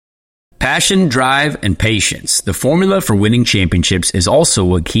Passion, drive, and patience. The formula for winning championships is also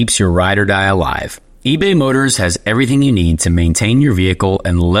what keeps your ride or die alive. eBay Motors has everything you need to maintain your vehicle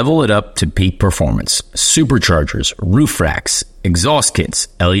and level it up to peak performance. Superchargers, roof racks, exhaust kits,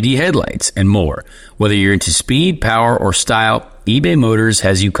 LED headlights, and more. Whether you're into speed, power, or style, eBay Motors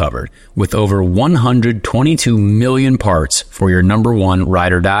has you covered. With over 122 million parts for your number one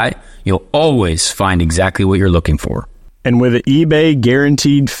ride or die, you'll always find exactly what you're looking for. And with an eBay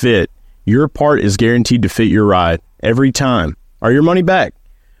Guaranteed Fit, your part is guaranteed to fit your ride every time, or your money back.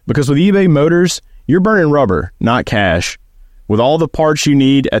 Because with eBay Motors, you're burning rubber, not cash. With all the parts you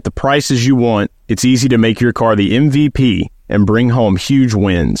need at the prices you want, it's easy to make your car the MVP and bring home huge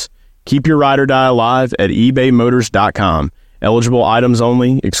wins. Keep your ride or die alive at ebaymotors.com. Eligible items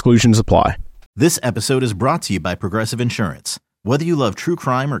only. Exclusions apply. This episode is brought to you by Progressive Insurance. Whether you love true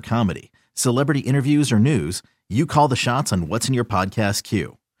crime or comedy, celebrity interviews or news, you call the shots on what's in your podcast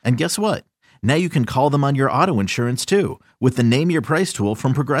queue. And guess what? Now you can call them on your auto insurance too with the Name Your Price tool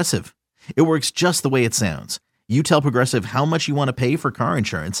from Progressive. It works just the way it sounds. You tell Progressive how much you want to pay for car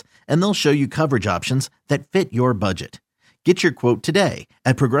insurance, and they'll show you coverage options that fit your budget. Get your quote today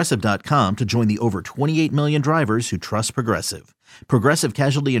at Progressive.com to join the over 28 million drivers who trust Progressive. Progressive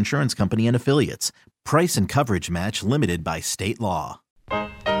Casualty Insurance Company and Affiliates. Price and coverage match limited by state law.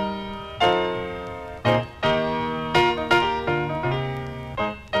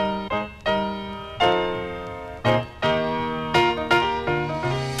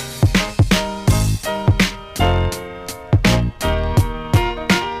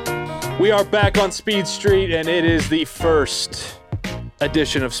 We are back on Speed Street, and it is the first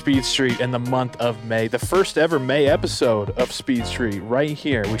edition of Speed Street in the month of May. The first ever May episode of Speed Street right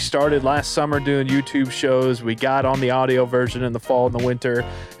here. We started last summer doing YouTube shows. We got on the audio version in the fall and the winter,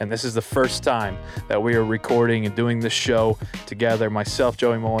 and this is the first time that we are recording and doing this show together. Myself,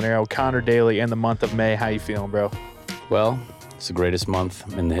 Joey Molinaro, Connor Daly, in the month of May. How you feeling, bro? Well, it's the greatest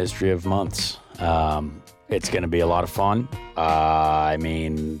month in the history of months. It's going to be a lot of fun.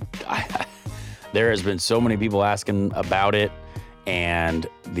 There has been so many people asking about it and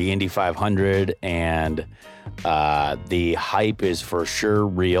the Indy 500, and the hype is for sure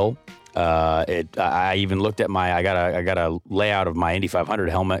real. I even looked at I got a layout of my Indy 500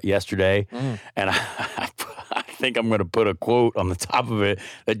 helmet yesterday, and I think I'm going to put a quote on the top of it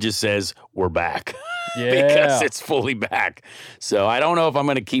that just says, "We're back." Yeah. Because it's fully back. So I don't know if I'm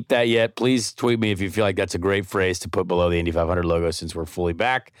going to keep that yet. Please tweet me if you feel like that's a great phrase to put below the Indy 500 logo since we're fully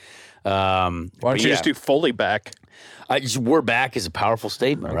back. Why don't you just do fully back? We're back is a powerful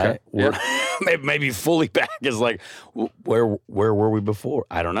statement, okay. Right? Yeah. Maybe fully back is like, where were we before?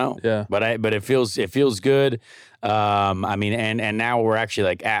 I don't know. Yeah. But it feels good. And now we're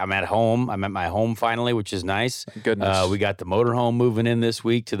actually I'm at home. I'm at my home finally, which is nice. Goodness. We got the motorhome moving in this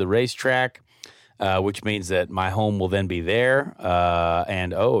week to the racetrack. Which means that my home will then be there.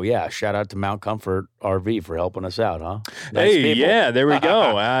 Shout out to Mount Comfort RV for helping us out, huh? Nice people. Yeah, there we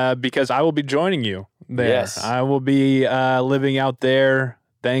go. Because I will be joining you there. Yes. I will be living out there,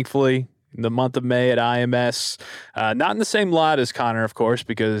 thankfully, in the month of May at IMS. Not in the same lot as Connor, of course,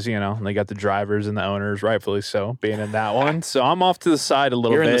 because, they got the drivers and the owners, rightfully so, being in that one. So I'm off to the side a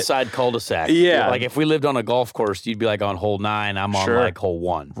little bit. You're in the side cul-de-sac. Yeah. Like if we lived on a golf course, you'd be like on hole 9. I'm on like hole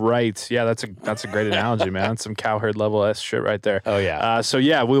 1. Right. Yeah, that's a great analogy, man. That's some cowherd level S shit right there. Oh,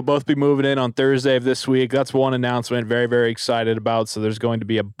 yeah. We'll both be moving in on Thursday of this week. That's one announcement. Very, very excited about. So there's going to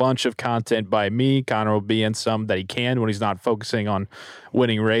be a bunch of content by me. Connor will be in some that he can when he's not focusing on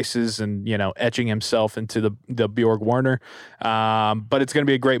winning races and, etching himself into the Bjorg Warner. But it's going to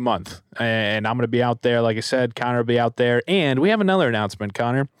be a great month. And I'm going to be out there. Like I said, Connor will be out there. And we have another announcement,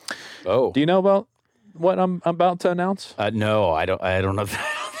 Connor. Oh. Do you know about what I'm about to announce? No, I don't know. I don't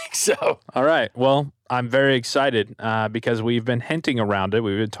think so. All right. Well, I'm very excited because we've been hinting around it.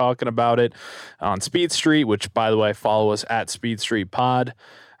 We've been talking about it on Speed Street, which, by the way, follow us at Speed Street Pod.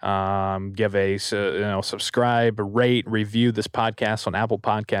 Give a subscribe, rate, review this podcast on Apple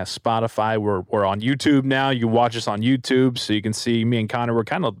Podcasts, Spotify. We're on YouTube now. You watch us on YouTube, so you can see me and Connor. We're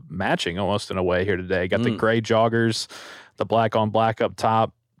kind of matching almost in a way here today. Got the gray joggers, the black on black up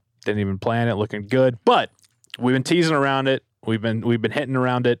top. Didn't even plan it, looking good. But we've been teasing around it. We've been hitting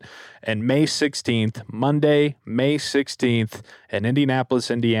around it. And May 16th, Monday, May 16th, in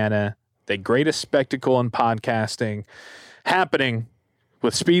Indianapolis, Indiana, the greatest spectacle in podcasting happening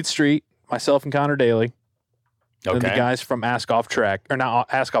with Speed Street, myself and Connor Daly, and the guys from Off Track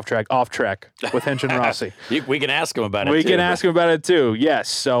with Hinch and Rossi. We can ask them about it, We can ask them about it, too. Yes.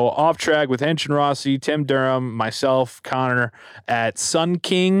 So Off Track with Hinch and Rossi, Tim Durham, myself, Connor, at Sun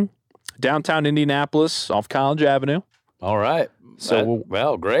King, downtown Indianapolis, off College Avenue. All right. So,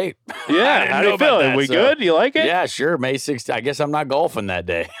 well, great. Yeah. How do you feel? Are we good? You like it? Yeah, sure. May 16th. I guess I'm not golfing that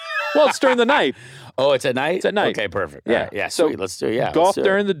day. Well, it's during the night. Oh, it's at night? It's at night. Okay, perfect. Yeah. Right. Yeah, So sweet. Let's do it. Yeah. Golf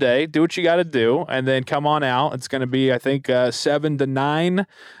during the day, do what you got to do, and then come on out. It's going to be, I think, 7 to 9,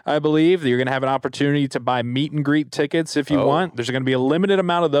 I believe. You're going to have an opportunity to buy meet and greet tickets if you want. There's going to be a limited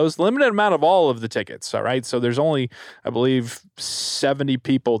amount of those, limited amount of all of the tickets, all right? So there's only, I believe, 70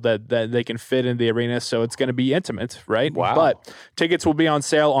 people that they can fit in the arena, so it's going to be intimate, right? Wow. But tickets will be on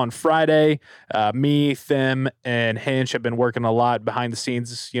sale on Friday. Me, Thim, and Hinch have been working a lot behind the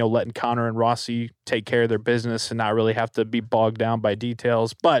scenes, letting Connor and Rossi take care of their business and not really have to be bogged down by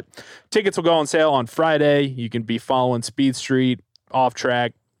details. But tickets will go on sale on Friday. You can be following Speed Street, Off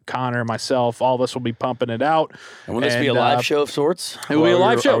Track, Connor, myself, all of us will be pumping it out. And will this be a live show of sorts? It will be a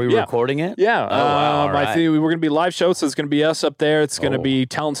live show. Are we recording it? Yeah. Oh, wow. All right. I think we're going to be live show, so it's going to be us up there. It's going to be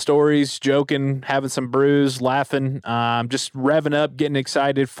telling stories, joking, having some brews, laughing, just revving up, getting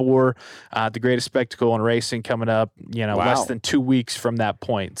excited for the greatest spectacle in racing coming up, less than 2 weeks from that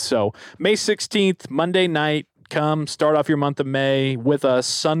point. So May 16th, Monday night. Come start off your month of May with us,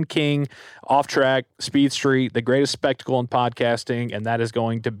 Sun King, Off Track, Speed Street, the greatest spectacle in podcasting, and that is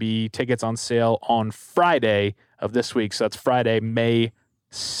going to be tickets on sale on Friday of this week. So that's Friday, May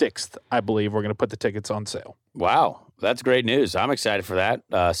 6th, I believe. We're going to put the tickets on sale. Wow. That's great news. I'm excited for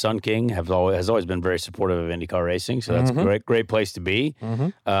that. Sun King has always been very supportive of IndyCar racing, so that's a great place to be.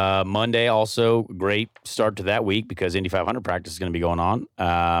 Monday also great start to that week because Indy 500 practice is going to be going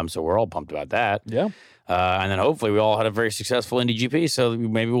on, so we're all pumped about that. Yeah. And then hopefully we all had a very successful Indy GP, so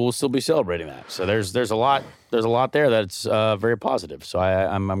maybe we'll still be celebrating that. So there's a lot there that's very positive. So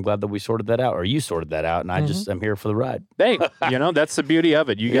I'm glad that we sorted that out, or you sorted that out, and I'm here for the ride. Hey, that's the beauty of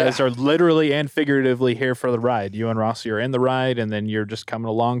it. You guys are literally and figuratively here for the ride. You and Rossi are in the ride, and then you're just coming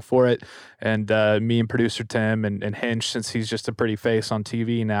along for it. And me and producer Tim and Hinch, since he's just a pretty face on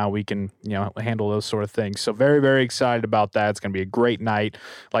TV now, we can handle those sort of things. So very, very excited about that. It's going to be a great night.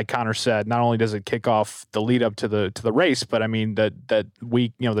 Like Connor said, not only does it kick off the lead up to the race, but I mean that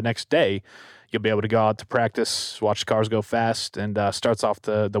week, the next day, you'll be able to go out to practice, watch the cars go fast, and starts off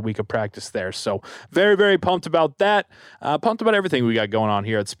the week of practice there. So very, very pumped about that. Pumped about everything we got going on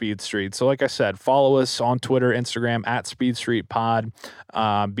here at Speed Street. So like I said, follow us on Twitter, Instagram, at Speed Street Pod.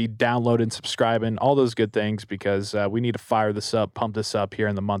 Be downloading, subscribing, all those good things because we need to fire this up, pump this up here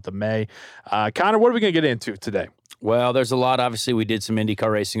in the month of May. Connor, what are we going to get into today? Well, there's a lot. Obviously, we did some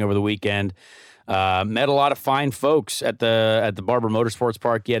IndyCar racing over the weekend. Met a lot of fine folks at the Barber Motorsports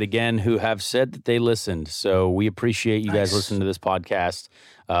Park yet again who have said that they listened. So we appreciate you guys listening to this podcast.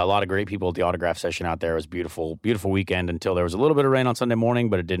 A lot of great people at the autograph session out there. It was beautiful, beautiful weekend until there was a little bit of rain on Sunday morning,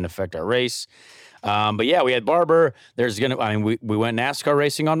 but it didn't affect our race. But yeah, we had Barber. We went NASCAR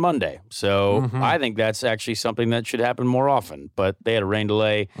racing on Monday. So I think that's actually something that should happen more often. But they had a rain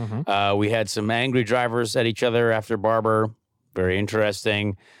delay. We had some angry drivers at each other after Barber. Very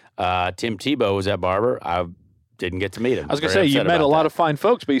interesting. Tim Tebow was at Barber. I didn't get to meet him. I was going to say, you met a lot of fine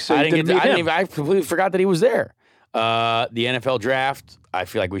folks, but you said you didn't meet him. I completely forgot that he was there. The NFL draft, I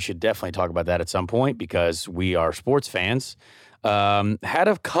feel like we should definitely talk about that at some point because we are sports fans. Had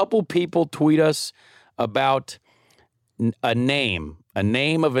a couple people tweet us about a name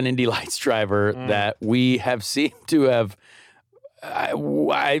of an Indy Lights driver that we have seemed to have.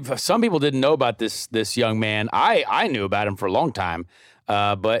 Some people didn't know about this young man. I knew about him for a long time.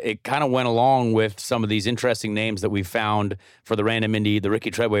 But it kind of went along with some of these interesting names that we found for the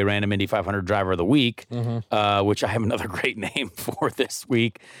Ricky Treadway Random Indy 500 Driver of the Week, which I have another great name for this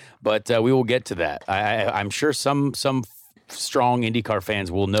week. But we will get to that. I'm sure some strong IndyCar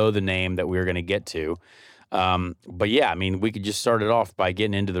fans will know the name that we're going to get to. But yeah, I mean, we could just start it off by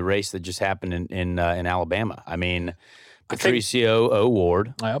getting into the race that just happened in Alabama. I mean, Patricio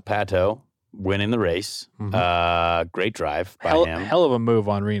O'Ward, Pato, winning the race. Great drive by him. Hell of a move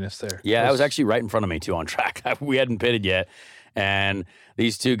on Renus there. Yeah, that was actually right in front of me, too, on track. We hadn't pitted yet. And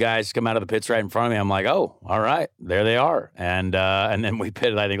these two guys come out of the pits right in front of me. I'm like, oh, all right, there they are. And then we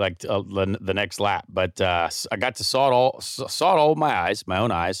pitted, I think, the next lap. But I got to saw it all with my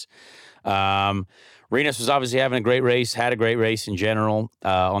own eyes. Renus was obviously having a great race, had a great race in general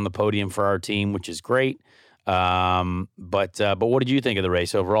on the podium for our team, which is great. But what did you think of the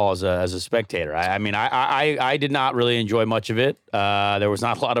race overall as a spectator? I mean, I did not really enjoy much of it. There was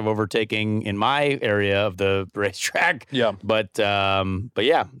not a lot of overtaking in my area of the racetrack. Yeah. But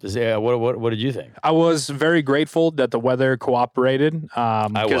yeah, what did you think? I was very grateful that the weather cooperated.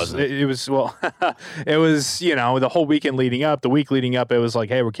 I wasn't. It was it was the whole weekend leading up, the week leading up. It was like,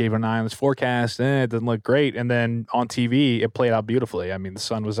 hey, we're keeping an eye on this forecast. It doesn't look great. And then on TV, it played out beautifully. I mean, the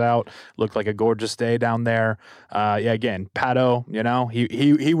sun was out, looked like a gorgeous day down there. there. Again, Pato,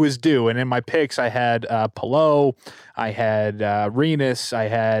 he was due. And in my picks, I had Palou, I had Renus, I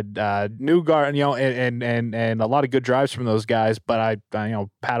had Newgarden, and a lot of good drives from those guys. But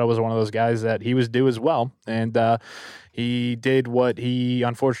Pato was one of those guys that he was due as well, and he did what he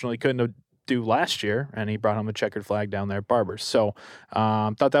unfortunately couldn't do last year, and he brought home the checkered flag down there at Barber's. So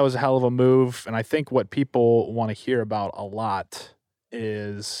thought that was a hell of a move, and I think what people want to hear about a lot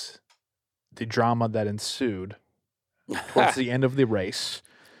is the drama that ensued towards the end of the race.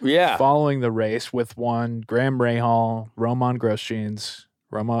 Yeah. Following the race with one Graham Rahal, Romain Grosjean.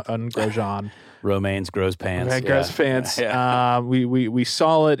 Romain's Gross Pants. Right, Gross Pants. Yeah. We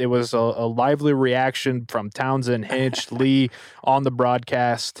saw it. It was a lively reaction from Townsend, Hinch, Lee on the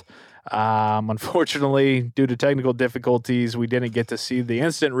broadcast. Unfortunately, due to technical difficulties, we didn't get to see the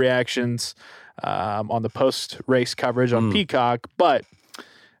instant reactions on the post-race coverage on Peacock. But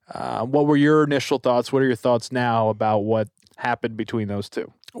what were your initial thoughts? What are your thoughts now about what happened between those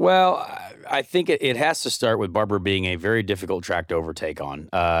two? Well, I think it has to start with Barber being a very difficult track to overtake on.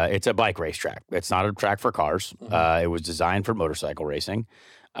 It's a bike racetrack. It's not a track for cars. It was designed for motorcycle racing.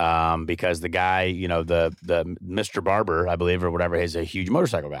 Because the guy, the Mr. Barber, I believe, or whatever, is a huge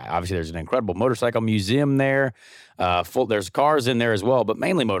motorcycle guy. Obviously, there's an incredible motorcycle museum there. There's cars in there as well, but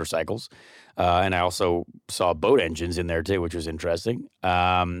mainly motorcycles. And I also saw boat engines in there too, which was interesting.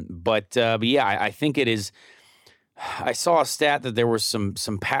 But yeah, I think it is. I saw a stat that there were some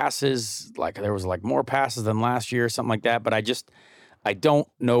passes, like there was like more passes than last year or something like that. But I don't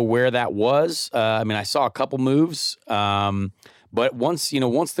know where that was. I saw a couple moves. But once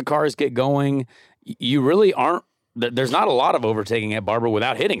the cars get going, you really aren't. There's not a lot of overtaking at Barber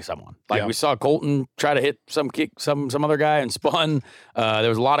without hitting someone. Like we saw Colton try to hit some other guy and spun. There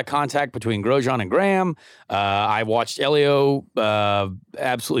was a lot of contact between Grosjean and Graham. I watched Elio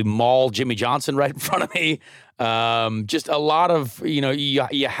absolutely maul Jimmy Johnson right in front of me. Just a lot of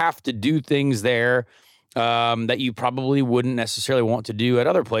you have to do things there that you probably wouldn't necessarily want to do at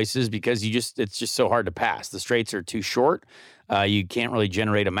other places because it's just so hard to pass. The straights are too short. You can't really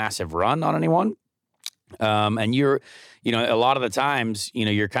generate a massive run on anyone. And you're, a lot of the times,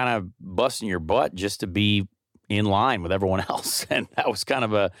 you're kind of busting your butt just to be in line with everyone else. And that was kind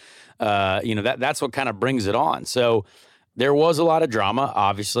of that's what kind of brings it on. So there was a lot of drama,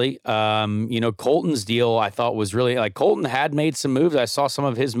 obviously. Colton's deal I thought was really Colton had made some moves. I saw some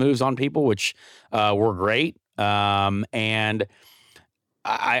of his moves on people, which were great. And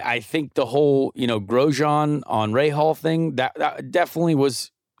I think the whole, Grosjean on Rahal thing, that definitely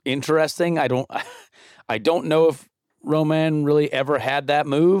was interesting. I don't know if Romain really ever had that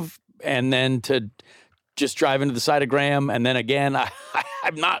move, and then to just drive into the side of Graham, and then again, I'm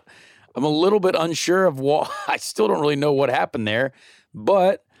a little bit unsure of what. I still don't really know what happened there,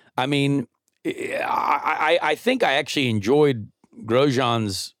 but I think I actually enjoyed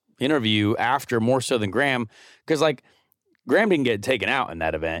Grosjean's interview after more so than Graham, because Graham didn't get taken out in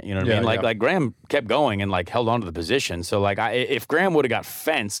that event. You know what I mean? Like Graham kept going and held on to the position. So if Graham would have got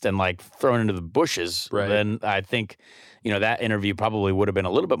fenced and thrown into the bushes, then I think, that interview probably would have been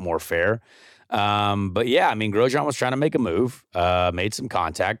a little bit more fair. But yeah, Grosjean was trying to make a move, made some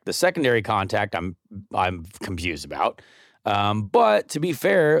contact. The secondary contact, I'm confused about. But to be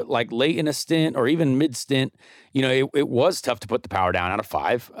fair, late in a stint or even mid stint, it was tough to put the power down out of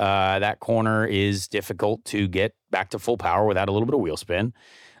 5. That corner is difficult to get back to full power without a little bit of wheel spin.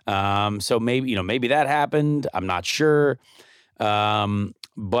 So maybe that happened. I'm not sure.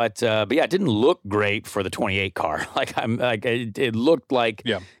 But yeah, it didn't look great for the 28 car. It looked like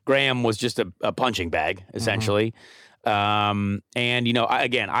Graham was just a punching bag essentially. And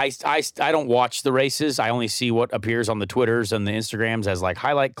I don't watch the races. I only see what appears on the Twitters and the Instagrams as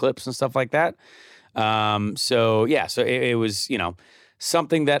highlight clips and stuff like that. So it was,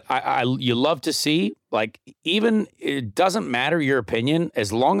 something that you love to see. Even it doesn't matter your opinion,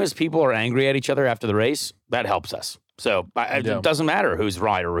 as long as people are angry at each other after the race, that helps us. So it doesn't matter who's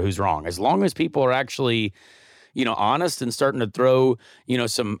right or who's wrong, as long as people are actually, honest and starting to throw,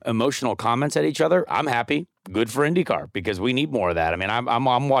 some emotional comments at each other. I'm happy. Good for IndyCar, because we need more of that.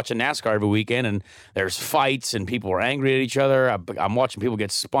 I'm watching NASCAR every weekend, and there's fights and people are angry at each other. I'm watching people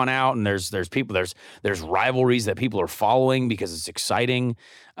get spun out, and there's rivalries that people are following because it's exciting.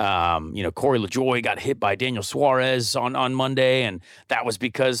 Corey LaJoie got hit by Daniel Suarez on Monday, and that was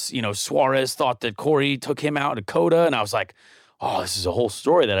because Suarez thought that Corey took him out at Dakota, and I was like, oh, this is a whole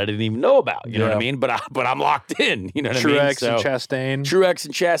story that I didn't even know about. You know what I mean? But I'm locked in. You know what I mean? Truex and Chastain. Truex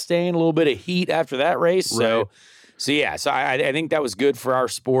and Chastain, a little bit of heat after that race. Right. So I think that was good for our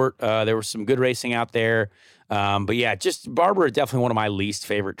sport. There was some good racing out there. But yeah, just Barber is definitely one of my least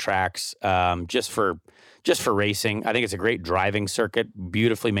favorite tracks. Just for just for racing. I think it's a great driving circuit,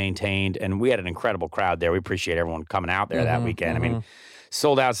 beautifully maintained, and we had an incredible crowd there. We appreciate everyone coming out there that weekend. I mean,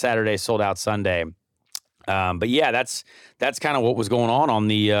 sold out Saturday, sold out Sunday. But yeah, that's kind of what was going on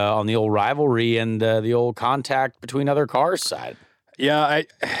the old rivalry and the old contact between other cars side. Yeah,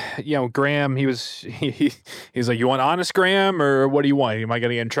 Graham, he's like, you want honest, Graham, or what do you want? Am I going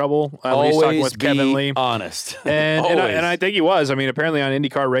to get in trouble? Always he's talking with be Kevin Lee. honest. And I think he was. I mean, apparently on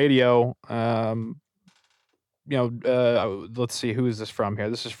IndyCar Radio, let's see, who is this from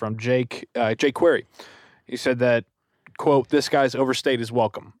here? This is from Jake Query. He said that, quote, "This guy's overstayed his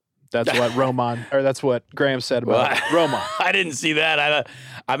welcome." That's what that's what Graham said about Roman. I didn't see that.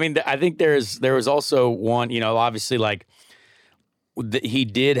 I mean, I think there was also one, obviously, like, he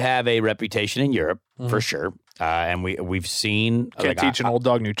did have a reputation in Europe for sure, and we've seen can't teach an old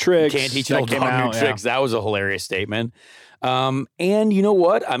dog new tricks. Can't teach an old dog new tricks. That was a hilarious statement. And you know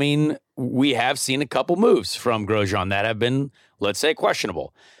what? I mean, we have seen a couple moves from Grosjean that have been, let's say,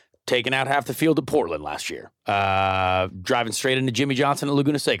 questionable. Taking out half the field at Portland last year, driving straight into Jimmy Johnson at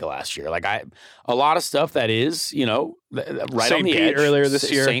Laguna Seca last year. Like a lot of stuff that is, right St. on the Pete edge. Earlier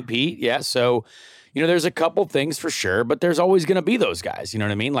this year. St. Pete, yeah. So, there's a couple things for sure, but there's always going to be those guys. You know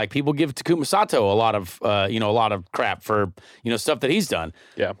what I mean? Like, people give Takuma Sato a lot of crap for, stuff that he's done.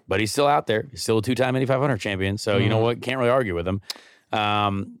 Yeah. But he's still out there. He's still a 2-time Indy 500 champion. So, you know what? Can't really argue with him.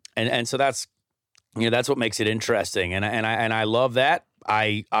 And so that's what makes it interesting. And I love that.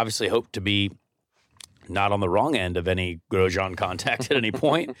 I obviously hope to be not on the wrong end of any Grosjean contact at any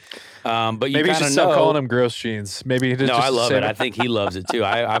point. But you maybe you should stop calling him Gross Jeans. Maybe no, I love it. I think he loves it too.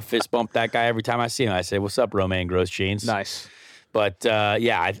 I fist bump that guy every time I see him. I say, "What's up, Romain Gross Jeans?" Nice. But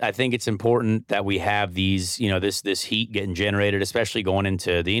I think it's important that we have these, this heat getting generated, especially going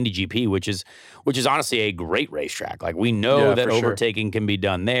into the Indy GP, which is honestly a great racetrack. Like, we know that overtaking can be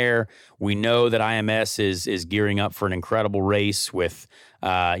done there. We know that IMS is gearing up for an incredible race with,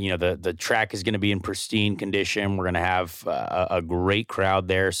 the track is going to be in pristine condition. We're going to have a great crowd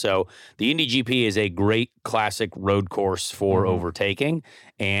there. So the Indy GP is a great classic road course for overtaking.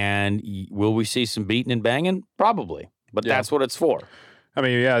 And will we see some beating and banging? Probably. But that's what it's for. I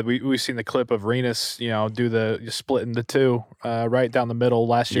mean, yeah, we've seen the clip of Renus, do the split into two right down the middle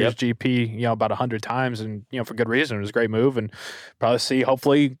last year's GP, about 100 times, and for good reason. It was a great move, and probably see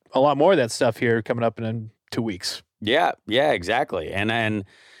hopefully a lot more of that stuff here coming up in 2 weeks. Yeah, exactly. And I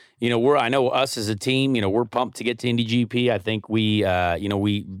know us as a team, we're pumped to get to Indy GP. I think Renus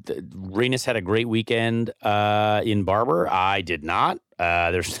had a great weekend in Barber. I did not.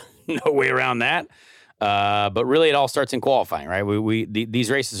 There's no way around that. But really, it all starts in qualifying, right? These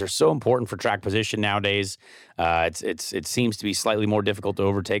races are so important for track position nowadays. It seems to be slightly more difficult to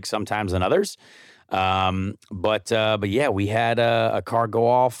overtake sometimes than others. But yeah, we had a car go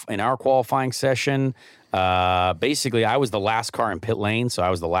off in our qualifying session. Basically, I was the last car in pit lane, so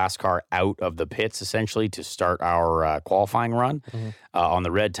I was the last car out of the pits essentially to start our qualifying run on the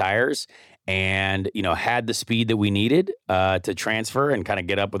red tires. And had the speed that we needed to transfer and kind of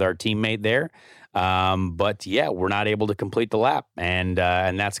get up with our teammate there. But yeah, we're not able to complete the lap, and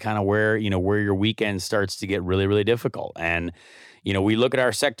that's kind of where your weekend starts to get really, really difficult. And we look at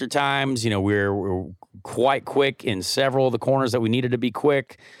our sector times. We're quite quick in several of the corners that we needed to be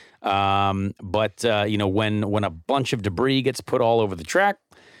quick. But when a bunch of debris gets put all over the track,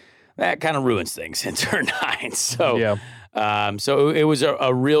 that kind of ruins things in turn 9. So yeah. So it was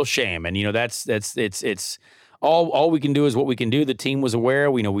a real shame, and it's. All we can do is what we can do. The team was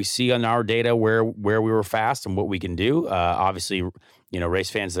aware. We see on our data where we were fast and what we can do. Obviously, race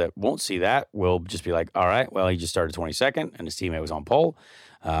fans that won't see that will just be like, all right, well, he just started 22nd and his teammate was on pole.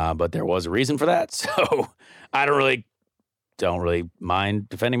 But there was a reason for that. So I don't really mind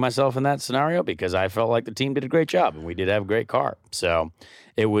defending myself in that scenario because I felt like the team did a great job and we did have a great car. So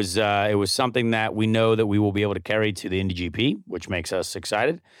it was something that we know that we will be able to carry to the Indy GP, which makes us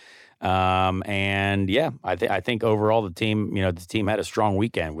excited. And yeah, I think overall the team had a strong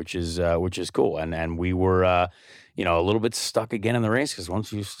weekend, which is cool. And we were, a little bit stuck again in the race because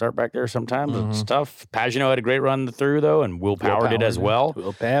once you start back there, sometimes it's tough. Pagenaud had a great run through though, and Will Power did as well.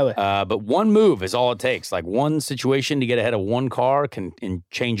 Will Power. But one move is all it takes. Like one situation to get ahead of one car can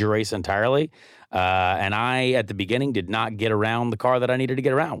change your race entirely. And I, at the beginning, did not get around the car that I needed to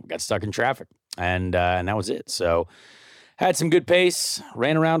get around. Got stuck in traffic, and that was it. So. Had some good pace,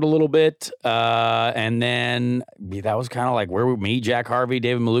 ran around a little bit, and then that was kind of like where me, Jack Harvey,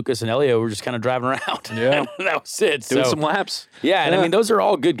 David Malukas, and Elio were just kind of driving around. Yeah, that was it. Doing some laps. Yeah, and I mean those are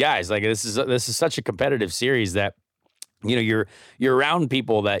all good guys. Like this is such a competitive series that you're around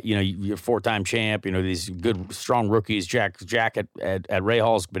people that, you're 4-time champ, these good, strong rookies. Jack at Ray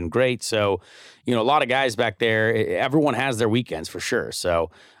Hall's been great. So, a lot of guys back there, everyone has their weekends for sure.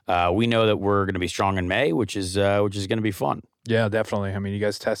 So we know that we're going to be strong in May, which is going to be fun. Yeah, definitely. I mean, you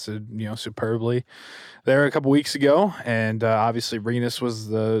guys tested, superbly there a couple weeks ago. And obviously Renus was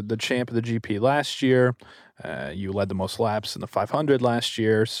the champ of the GP last year. You led the most laps in the 500 last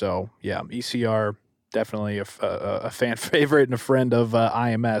year. So, yeah, ECR, definitely a fan favorite and a friend of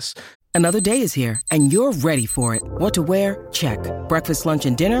IMS. Another day is here, and you're ready for it. What to wear? Check. Breakfast, lunch,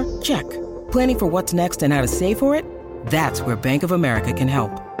 and dinner? Check. Planning for what's next and how to save for it? That's where Bank of America can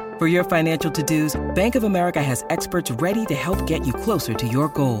help. For your financial to-dos, Bank of America has experts ready to help get you closer to your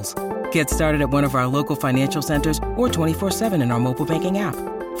goals. Get started at one of our local financial centers or 24/7 in our mobile banking app.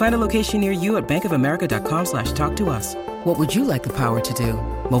 Find a location near you at bankofamerica.com/talktous. What would you like the power to do?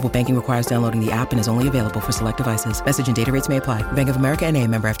 Mobile banking requires downloading the app and is only available for select devices. Message and data rates may apply. Bank of America NA,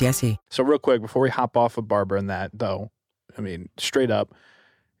 member FDIC. So real quick, before we hop off of Barber and that, though, I mean, straight up,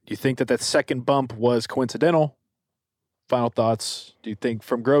 do you think that second bump was coincidental? Final thoughts. Do you think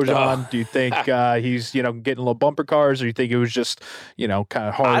from Grosjean? Do you think he's, getting a little bumper cars, or do you think it was just, kind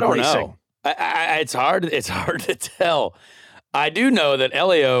of hard I don't racing? know. It's hard to tell. I do know that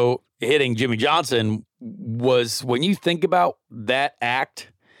Elio hitting Jimmy Johnson was, when you think about that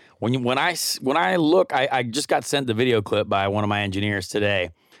act, when I look, I just got sent the video clip by one of my engineers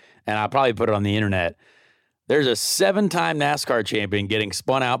today, and I'll probably put it on the internet. There's a 7-time NASCAR champion getting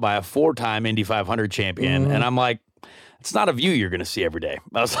spun out by a 4-time Indy 500 champion, and I'm like, it's not a view you're going to see every day.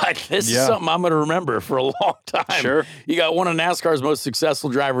 I was like, this is something I'm going to remember for a long time. Sure. You got one of NASCAR's most successful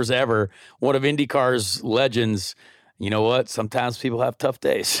drivers ever, one of IndyCar's legends. You know what? Sometimes people have tough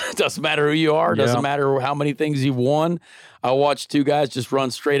days. It doesn't matter who you are. It doesn't matter how many things you've won. I watched 2 guys just run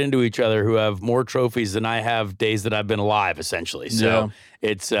straight into each other who have more trophies than I have days that I've been alive, essentially. So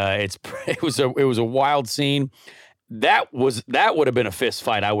it was a wild scene. That would have been a fist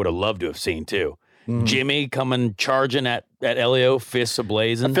fight I would have loved to have seen too. Jimmy coming charging at Elio, fists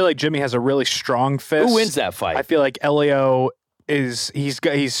ablazing. I feel like Jimmy has a really strong fist. Who wins that fight? I feel like Elio he's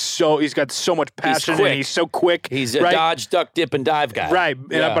got so much passion and he's so quick. He's a dodge, duck, dip, and dive guy. Right.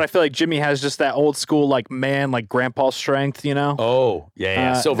 Yeah. But I feel like Jimmy has just that old school like grandpa strength, Oh,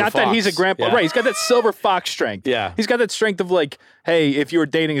 yeah. Silver not Fox. That he's a grandpa. Yeah. Right. He's got that silver fox strength. Yeah. He's got that strength of like, hey, if you were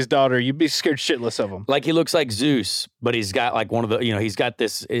dating his daughter, you'd be scared shitless of him. Like he looks like Zeus, but he's got like one of the, he's got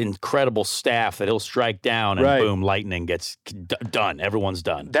this incredible staff that he'll strike down and boom, lightning gets done. Everyone's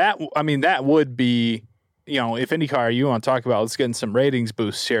done. That would be, if IndyCar, you want to talk about, let's get in some ratings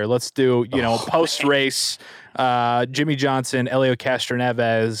boosts here. Let's do, post-race, Jimmy Johnson, Elio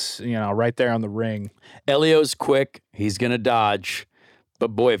Castroneves, right there on the ring. Elio's quick. He's going to dodge. But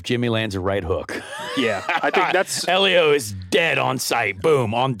boy, if Jimmy lands a right hook. Yeah, I think that's... Elio is dead on sight.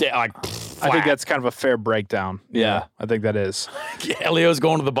 Boom, on dead. Like, I think that's kind of a fair breakdown. Yeah. I think that is. Elio's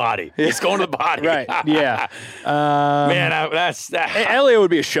going to the body. He's going to the body. Right, yeah. Man, that's... Elio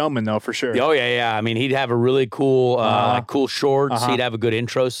would be a showman, though, for sure. Oh, yeah. I mean, he'd have a really cool, cool shorts. He'd have a good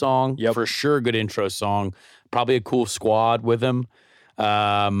intro song. Yep. For sure, good intro song. Probably a cool squad with him. If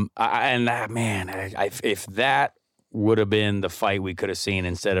that would have been the fight we could have seen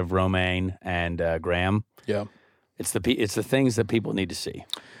instead of Romain and Graham. Yeah. It's the things that people need to see.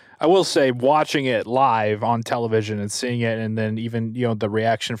 I will say, watching it live on television and seeing it, and then even, the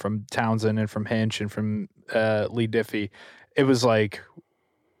reaction from Townsend and from Hinch and from Lee Diffie, it was like,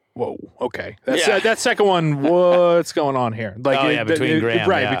 whoa, okay. That second one, what's going on here? Like, between Graham.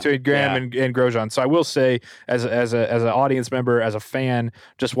 Right, between Graham and Grosjean. So I will say, as an audience member, as a fan,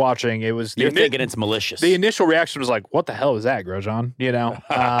 just watching, it was... You're thinking it's malicious. The initial reaction was like, what the hell is that, Grosjean?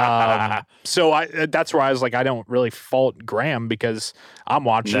 So that's where I was like, I don't really fault Graham because I'm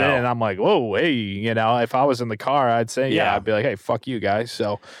watching it and I'm like, whoa, hey, if I was in the car, I'd say, I'd be like, hey, fuck you guys.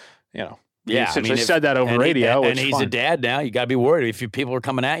 So, he essentially said that over radio. And he's a dad now. You got to be worried. If people are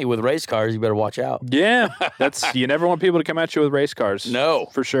coming at you with race cars, you better watch out. Yeah, you never want people to come at you with race cars. No.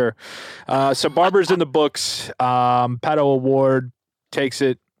 For sure. So Barber's in the books. Pato Award takes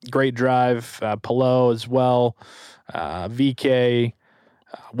it. Great drive. Palou as well. VK.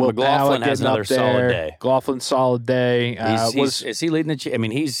 Will McLaughlin Pallett has another solid day. McLaughlin, solid day. Is he leading the? I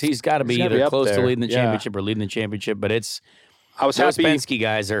mean, he's got to be either close to leading the championship or leading the championship. But I was those happy. Penske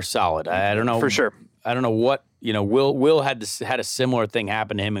guys are solid. I don't know for sure. I don't know what Will had a similar thing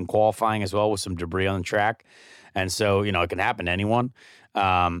happen to him in qualifying as well with some debris on the track, and so it can happen to anyone.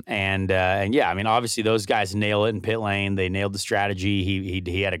 And yeah, I mean, obviously those guys nail it in pit lane. They nailed the strategy.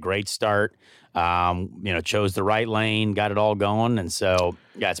 He had a great start. Chose the right lane, got it all going, and so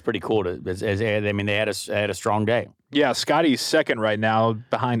yeah, it's pretty cool. They had a strong day. Yeah, Scotty's second right now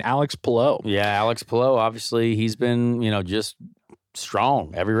behind Alex Palou. Yeah, Alex Palou, obviously, he's been, just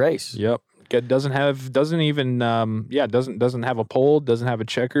strong every race. Yep. Doesn't have a pole, doesn't have a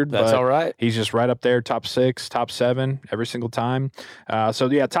checkered. That's but all right. He's just right up there, top 6, top 7 every single time.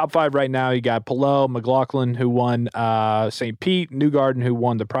 Top 5 right now. You got Palou, McLaughlin, who won St. Pete, Newgarden, who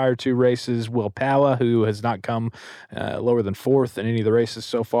won the prior 2 races, Will Power, who has not come lower than 4th in any of the races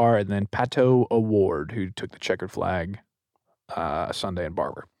so far, and then Pato O'Ward, who took the checkered flag Sunday in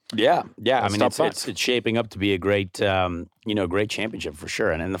Barber. Yeah. That's I mean, it's shaping up to be a great, great championship for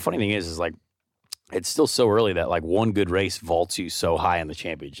sure. And the funny thing is like, it's still so early that like one good race vaults you so high in the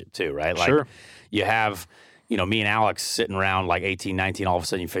championship too, right? Like sure. You have, me and Alex sitting around like 18, 19, all of a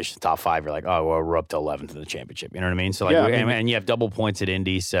sudden you finish the top 5. You're like, oh, well, we're up to 11th in the championship. You know what I mean? So like, and you have double points at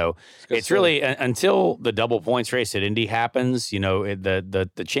Indy. So it's really until the double points race at Indy happens,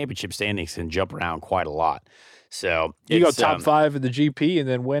 the championship standings can jump around quite a lot. So you go top 5 in the GP and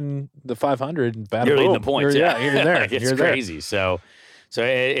then win the 500. And you're leading the points. You're there. It's crazy. So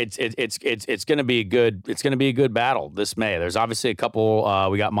it's going to be a good. It's going to be a good battle this May. There's obviously a couple.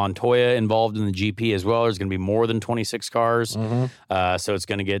 We got Montoya involved in the GP as well. There's going to be more than 26 cars. Mm-hmm. So it's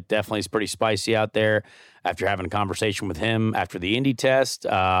going to get definitely pretty spicy out there. After having a conversation with him after the Indy test,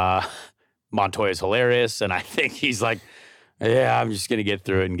 Montoya's hilarious, and I think he's like, yeah, I'm just going to get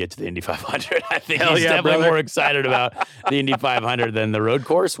through it and get to the Indy 500. I think he's definitely more excited about the Indy 500 than the road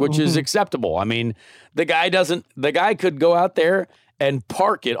course, which is acceptable. I mean, the guy could go out there and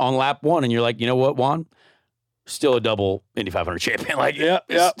park it on lap 1, and you're like, you know what, Juan? Still a double Indy 500 champion. Like,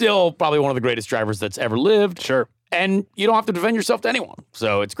 still probably one of the greatest drivers that's ever lived. Sure. And you don't have to defend yourself to anyone.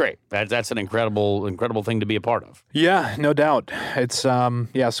 So it's great. That's an incredible thing to be a part of. Yeah, no doubt. It's, so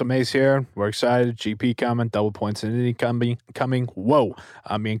May's here. We're excited. GP coming. Double points in Indy coming. Whoa.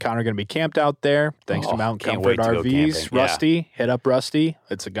 Me and Connor are going to be camped out there. Thanks to Mount Comfort RVs. Rusty. Hit up Rusty.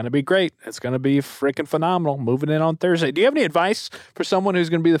 It's going to be great. It's going to be freaking phenomenal. Moving in on Thursday. Do you have any advice for someone who's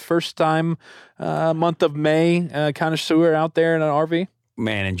going to be the first time month of May connoisseur out there in an RV?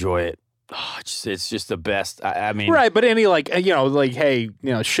 Man, enjoy it. Oh, it's just the best. I mean, right? But any hey,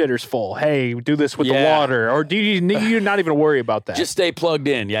 shitter's full. Hey, do this with the water, or do you not even worry about that? Just stay plugged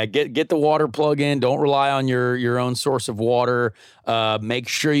in. Yeah, get the water plug in. Don't rely on your own source of water. Make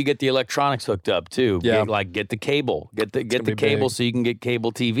sure you get the electronics hooked up too. Yeah, get the cable. Get the cable so you can get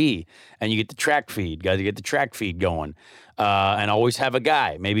cable TV, and you get the track feed. Got to get the track feed going. And always have a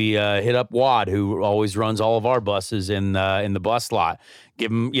guy. Maybe hit up Wad, who always runs all of our buses in the bus lot. Give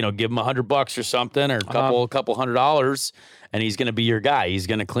him $100 or something, or a couple $100, and he's going to be your guy. He's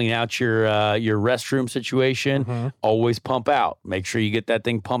going to clean out your restroom situation. Mm-hmm. Always pump out. Make sure you get that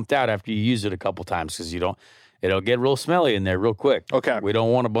thing pumped out after you use it a couple times, because it'll get real smelly in there real quick. Okay, we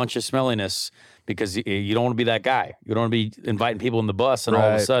don't want a bunch of smelliness, because you don't want to be that guy. You don't want to be inviting people in the bus, and all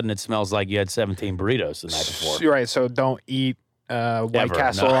of a sudden it smells like you had 17 burritos the night before. You're right. So don't eat White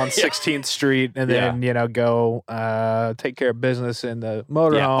Castle on 16th Street, and then go take care of business in the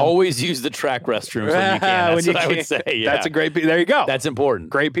motorhome. Yeah, always use the track restrooms when you can. That's what I would say. Yeah. That's a great. There you go. That's important.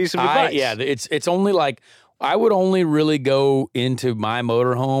 Great piece of advice. It's only like I would only really go into my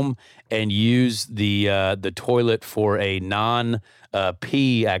motorhome and use the toilet for a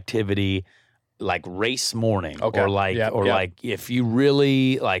non-pee activity, like race morning, or like if you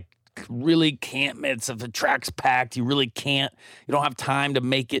really can't, if the track's packed, you don't have time to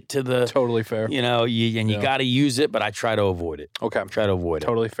make it to the, totally fair, you got to use it, but I try to avoid it. Okay. Try to avoid it.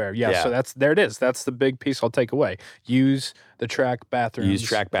 Totally fair. Yeah. So there it is. That's the big piece I'll take away. Use the track bathrooms.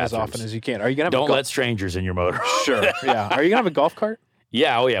 As often as you can. Are you going to don't let strangers in your motor. Sure. Yeah. Are you going to have a golf cart?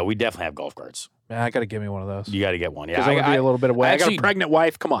 Yeah. Oh yeah. We definitely have golf carts. Man, I got to give me one of those. You got to get one. Yeah. Because I'm going to be a little bit away. I got a pregnant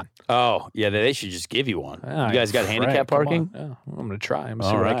wife. Come on. Oh, yeah. They should just give you one. You guys got handicap parking? Yeah, I'm going to try. I'm going to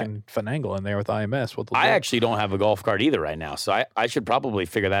see what I can finagle in there with IMS. I actually don't have a golf cart either right now, so I should probably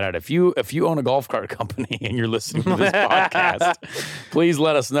figure that out. If you own a golf cart company and you're listening to this podcast, please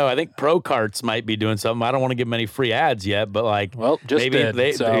let us know. I think Pro Carts might be doing something. I don't want to give them any free ads yet, but maybe I'm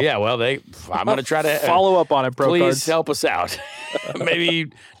going to try to follow up on it, Pro Carts. Please help us out.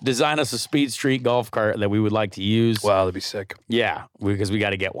 Maybe design us a Speed Street golf cart that we would like to use. Wow, that'd be sick. Yeah, because we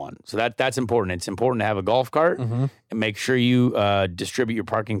got to get one. So that's important. It's important to have a golf cart, and make sure you distribute your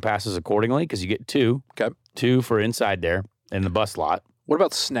parking passes accordingly, because you get 2. Okay. 2 for inside there in the bus lot. What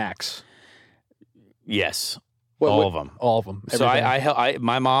about snacks? Yes, all of them. All of them. So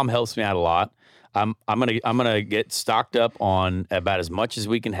my mom helps me out a lot. I'm gonna get stocked up on about as much as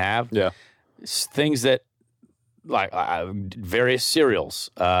we can have. Yeah. Things that, like various cereals,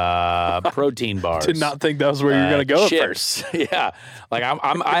 protein bars. Did not think that was where you were going to go chips. at first. Yeah, like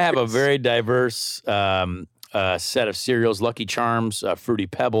I have a very diverse set of cereals, Lucky Charms, Fruity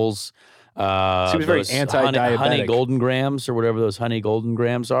Pebbles. Seems very anti-diabetic. Honey Golden Grams or whatever those Honey Golden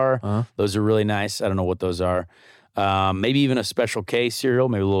Grams are. Uh-huh. Those are really nice. I don't know what those are. Maybe even a Special K cereal,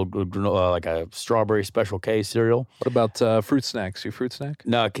 maybe a little like a strawberry Special K cereal. What about fruit snacks? You fruit snack?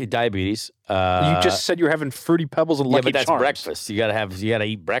 No, diabetes. You just said you were having Fruity Pebbles and Lucky but that's Charms. breakfast. You gotta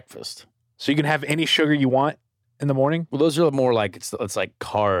eat breakfast. So you can have any sugar you want in the morning? Well, those are more like it's like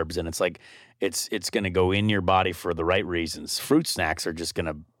carbs, and it's like it's going to go in your body for the right reasons. Fruit snacks are just going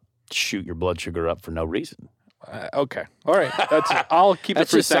to shoot your blood sugar up for no reason. Okay, all right. I'll keep the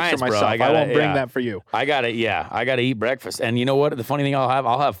fruit snacks for myself. I won't bring that for you. I gotta eat breakfast. And you know what? The funny thing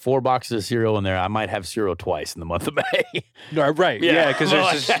I'll have 4 boxes of cereal in there. I might have cereal twice in the month of May. Right? Yeah,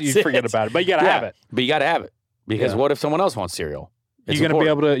 because you forget about it, but you gotta have it. But you gotta have it because what if someone else wants cereal? You're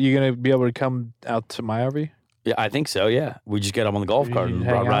gonna be able to come out to my RV? Yeah, I think so. Yeah, we just get them on the golf cart and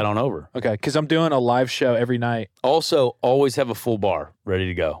ride on over. Okay, because I'm doing a live show every night. Also, always have a full bar ready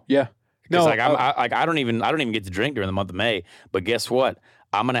to go. Yeah. No, I don't even get to drink during the month of May. But guess what?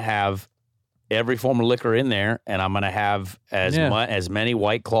 I'm gonna have every form of liquor in there, and I'm gonna have as many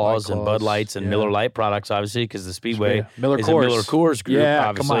White Claws and Bud Lights and Miller Lite products, obviously, because the Speedway is a Miller Coors group. Yeah,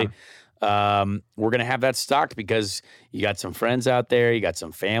 obviously. come on. We're going to have that stocked because you got some friends out there, you got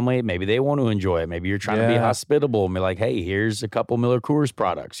some family, maybe they want to enjoy it. Maybe you're trying to be hospitable and be like, hey, here's a couple Miller Coors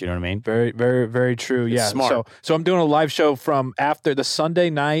products. You know what I mean? Very, very, very true. It's smart. So I'm doing a live show from after the Sunday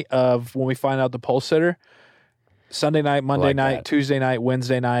night of when we find out the pole sitter. Sunday night, Monday night, Tuesday night,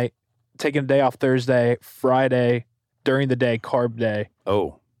 Wednesday night, taking a day off Thursday, Friday, during the day, carb day.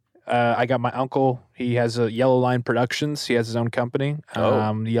 Oh. I got my uncle. He has a Yellow Line Productions. He has his own company,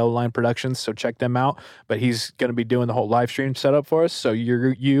 Yellow Line Productions. So check them out. But he's going to be doing the whole live stream setup for us. So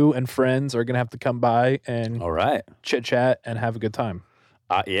you and friends are going to have to come by and chit chat and have a good time.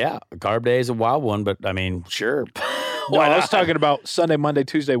 Yeah, carb day is a wild one, but I mean, sure. No, I was talking about Sunday, Monday,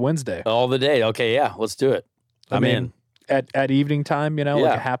 Tuesday, Wednesday. All the day. Okay, yeah, let's do it. I'm in. At evening time, like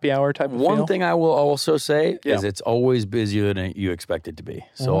a happy hour type of One thing I will also say is it's always busier than you expect it to be.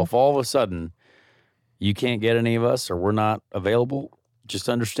 So if all of a sudden you can't get any of us or we're not available, just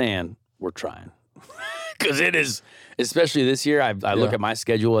understand we're trying. Because it is, especially this year, I look at my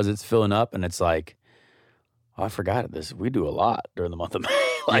schedule as it's filling up and it's like, I forgot this. We do a lot during the month of May.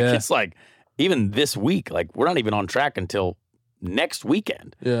 It's like, even this week, like we're not even on track until next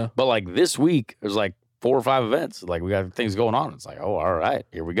weekend. Yeah. But like this week, there's like 4 or 5 events. Like we got things going on. It's like, oh, all right,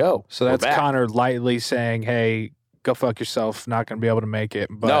 here we go. So that's Connor lightly saying, "Hey, go fuck yourself. Not going to be able to make it."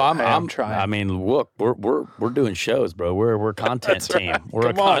 But no, I'm trying. I mean, look, we're doing shows, bro. We're a content team. Right. We're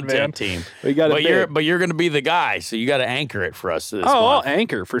a content team. We got but you're going to be the guy, so you got to anchor it for us. I'll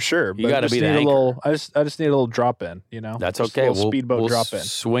anchor for sure. You got to be the anchor. I just need a little drop in. That's okay. We'll speedboat drop in.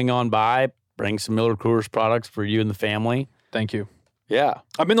 Swing on by. Bring some Miller Coors products for you and the family. Thank you. Yeah,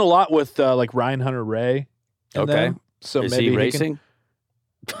 I've been a lot with like Ryan Hunter-Reay. Okay. So is maybe he racing?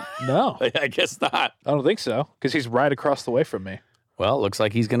 No. I guess not. I don't think so because he's right across the way from me. Well, it looks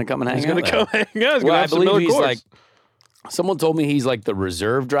like he's going to come and hang out. He's going to come hang out. I believe he's like, someone told me he's like the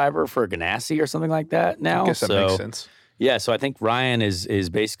reserve driver for Ganassi or something like that now. I guess that makes sense. Yeah, so I think Ryan is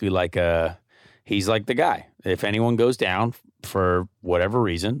basically like he's like the guy. If anyone goes down for whatever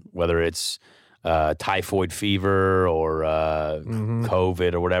reason, whether it's typhoid fever or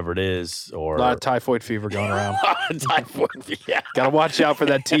COVID or whatever it is, or a lot of typhoid fever going around. Typhoid fever, yeah. Gotta watch out for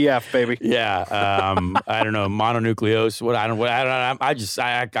that TF, baby. Yeah, I don't know, mononucleosis.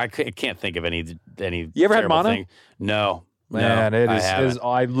 I can't think of any. You ever had mono? Thing. No. Man, it is.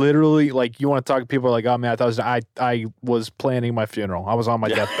 I literally, like, you want to talk to people like, oh man, I was planning my funeral. I was on my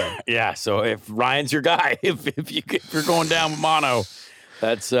deathbed. Yeah. So if Ryan's your guy, if you're going down with mono.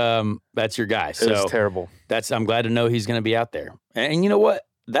 That's your guy. So it's terrible. I'm glad to know he's going to be out there. And you know what?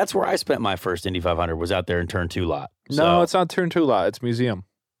 That's where I spent my first Indy 500 was out there in Turn 2 lot. No, it's not Turn 2 lot. It's museum.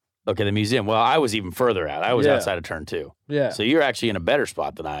 Okay, the museum. Well, I was even further out. I was outside of Turn 2. Yeah. So you're actually in a better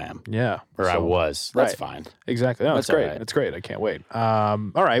spot than I am. Yeah. I was. That's fine. Exactly. No, it's great. Right. It's great. I can't wait. All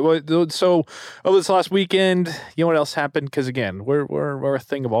right. Well, so over this last weekend, you know what else happened? Because again, we're a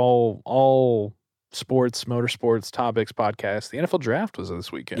thing of all sports, motorsports topics podcast. The NFL draft was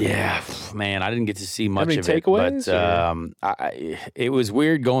this weekend. Yeah, man, I didn't get to see much of takeaways, it, but it was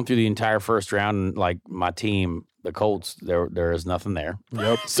weird going through the entire first round. And like my team, the Colts, there is nothing there.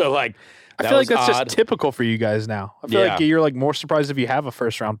 Yep. So like, I feel like that's just typical for you guys now. I feel like you're like more surprised if you have a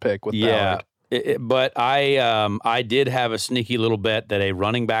first round pick with Ballard. But I did have a sneaky little bet that a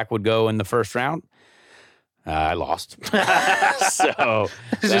running back would go in the first round. I lost. So that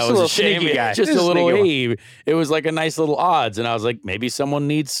just a was little a shame. sneaky guy. Just Just a little, sneaky one. it was like a nice little odds. And I was like, maybe someone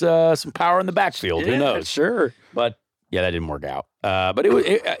needs some power in the backfield. Who knows? Sure. But yeah, that didn't work out. But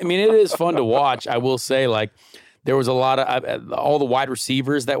I mean, it is fun to watch. I will say, like, there was a lot of all the wide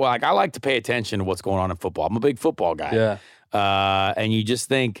receivers that were like, I like to pay attention to what's going on in football. I'm a big football guy. Yeah. And you just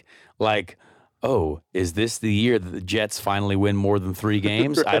think, like, oh, is this the year that the Jets finally win more than 3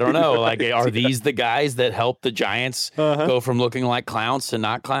 games? Right, I don't know. right. Like, are these the guys that help the Giants go from looking like clowns to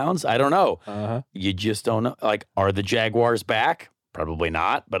not clowns? I don't know. You just don't know. Like, are the Jaguars back? Probably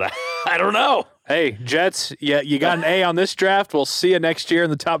not, but I don't know. Hey, Jets, you got an A on this draft. We'll see you next year in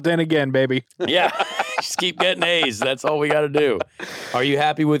the top 10 again, baby. Yeah, just keep getting A's. That's all we got to do. Are you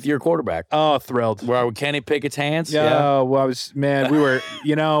happy with your quarterback? Oh, thrilled. Where with Kenny Pickett's hands? Yeah. Well, we were,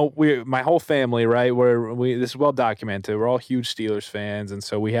 my whole family, right? This is well documented. We're all huge Steelers fans, and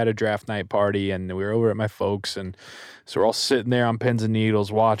so we had a draft night party, and we were over at my folks, and so we're all sitting there on pins and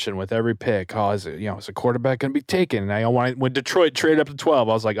needles watching with every pick. Oh, is a quarterback going to be taken? And when Detroit traded up to 12,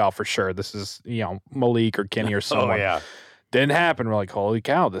 I was like, oh, for sure, this is Malik or Kenny or someone. Oh yeah. Didn't happen. We're like, holy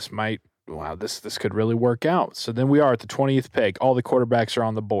cow, this could really work out. So then we are at the 20th pick. All the quarterbacks are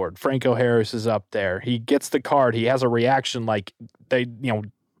on the board. Franco Harris is up there. He gets the card. He has a reaction like the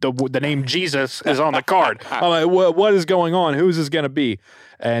name Jesus is on the card. I'm like, what is going on? Who's this going to be?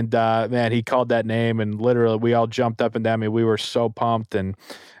 And man, he called that name, and literally we all jumped up and down. I mean, we were so pumped, and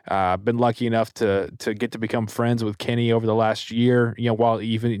been lucky enough to get to become friends with Kenny over the last year. While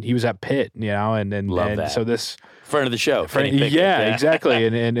even he was at Pitt, and so this friend of the show, yeah, exactly,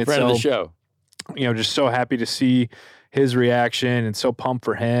 and it's friend of the show. Just so happy to see his reaction, and so pumped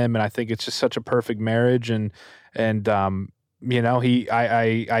for him. And I think it's just such a perfect marriage, and I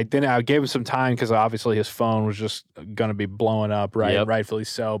gave him some time because obviously his phone was just going to be blowing up, right? Yep. Rightfully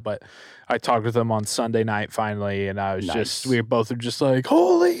so. But I talked with him on Sunday night finally, and I was we both were just like,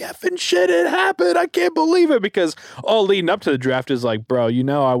 holy effing shit, it happened. I can't believe it, because all leading up to the draft is like, bro, we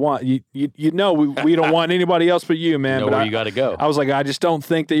don't want anybody else but you, man. But you got to go. I was like, I just don't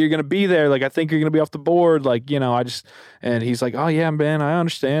think that you're going to be there. Like, I think you're going to be off the board. Like, and he's like, oh yeah, man, I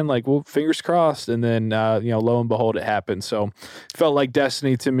understand. Like, well, fingers crossed. And then, lo and behold, it happened. So felt like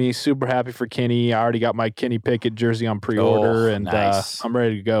destiny to me. Super happy for Kenny. I already got my Kenny Pickett jersey on pre-order, and nice. I'm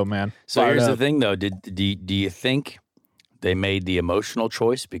ready to go, man. So here's the thing, though. Do you think they made the emotional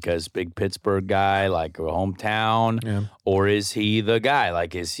choice because big Pittsburgh guy, like a hometown, or is he the guy?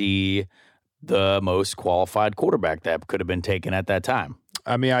 Like, is he the most qualified quarterback that could have been taken at that time?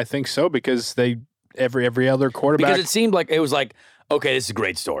 I mean, I think so, because every other quarterback. Because it seemed like it was like, okay, this is a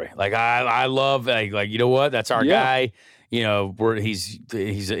great story. Like, I love, like, you know what? That's our guy.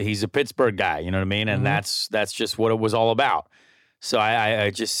 He's a Pittsburgh guy. You know what I mean? And that's just what it was all about. So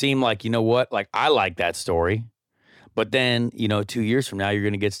I just seemed like, you know what? Like, I like that story. But then, 2 years from now, you're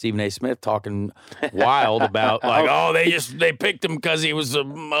going to get Stephen A. Smith talking wild about like, they picked him because he was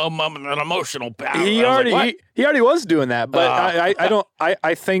an emotional pal. He already was doing that, but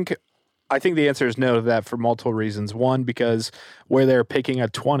I think the answer is no to that for multiple reasons. One, because where they're picking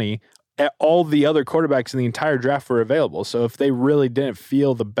at 20, all the other quarterbacks in the entire draft were available. So if they really didn't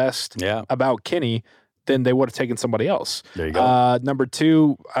feel the best about Kenny, then they would have taken somebody else. There you go. Number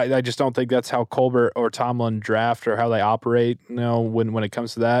two, I just don't think that's how Colbert or Tomlin draft or how they operate, when it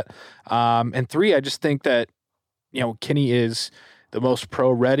comes to that. And three, I just think that, Kenny is the most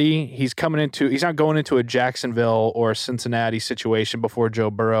pro-ready. He's not going into a Jacksonville or Cincinnati situation before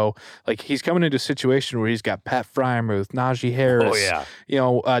Joe Burrow. Like, he's coming into a situation where he's got Pat Freiermuth, Najee Harris,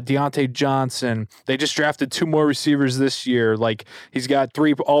 Deontay Johnson. They just drafted 2 more receivers this year. Like, he's got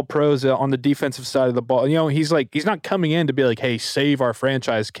 3 all-pros on the defensive side of the ball. He's not coming in to be like, hey, save our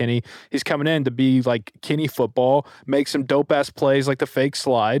franchise, Kenny. He's coming in to be like Kenny football, make some dope-ass plays like the fake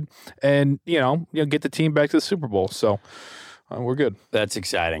slide, and, get the team back to the Super Bowl. So, we're good. That's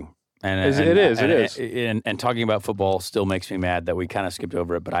exciting. It is. And talking about football still makes me mad that we kind of skipped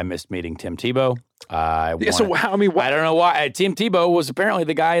over it, but I missed meeting Tim Tebow. I don't know why. Tim Tebow was apparently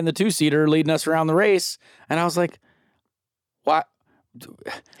the guy in the 2-seater leading us around the race, and I was like, what?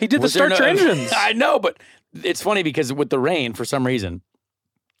 He did the start your engines. I know, but it's funny because with the rain, for some reason,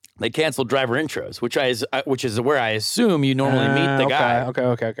 they canceled driver intros, which is where I assume you normally meet the guy.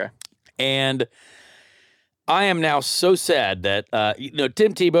 Okay. And I am now so sad that,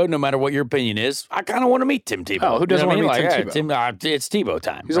 Tim Tebow, no matter what your opinion is, I kind of want to meet Tim Tebow. Oh, who doesn't want to meet Tim Tebow? It's Tebow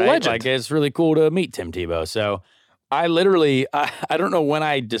time. He's a legend. Like, it's really cool to meet Tim Tebow. So I literally, I don't know when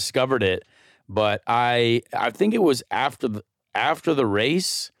I discovered it, but I think it was after the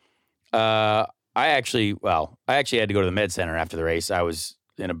race. I actually had to go to the med center after the race.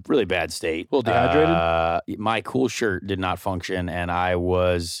 in a really bad state. A little dehydrated? My cool shirt did not function, and I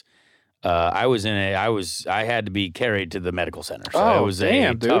had to be carried to the medical center. So it was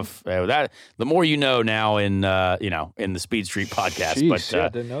tough. The more you know now in the Speed Street podcast, Jeez, but I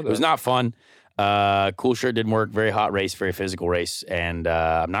didn't know that. It was not fun. Cool shirt didn't work. Very hot race, very physical race, and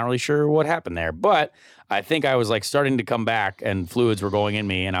I'm not really sure what happened there. But I think I was like starting to come back, and fluids were going in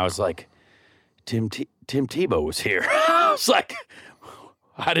me, and I was like, Tim Tebow was here. I was like,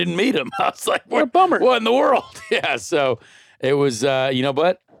 I didn't meet him. I was like, what a bummer. What in the world? Yeah. So it was,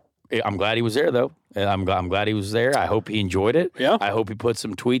 but I'm glad he was there, though. I'm glad he was there. I hope he enjoyed it. Yeah. I hope he put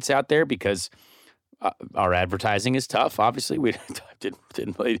some tweets out there because our advertising is tough. Obviously, we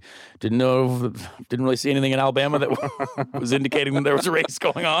didn't really see anything in Alabama that was indicating that there was a race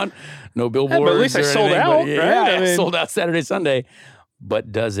going on. No billboards. But at least I sold out. Right? Yeah, sold out Saturday, Sunday.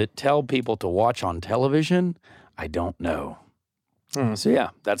 But does it tell people to watch on television? I don't know. So yeah,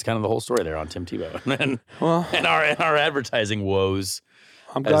 that's kind of the whole story there on Tim Tebow and our advertising woes.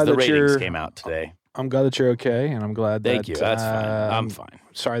 I'm glad as the that ratings came out today. I'm glad that you're okay, and I'm glad Thank you. That's fine. I'm fine.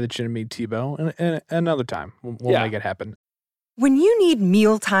 Sorry that you didn't meet Tebow. And another time, we'll make it happen. When you need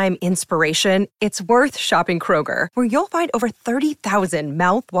mealtime inspiration, it's worth shopping Kroger, where you'll find over 30,000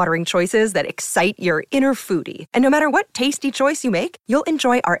 mouth-watering choices that excite your inner foodie. And no matter what tasty choice you make, you'll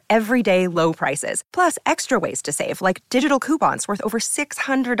enjoy our everyday low prices, plus extra ways to save, like digital coupons worth over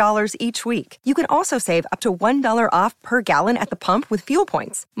 $600 each week. You can also save up to $1 off per gallon at the pump with fuel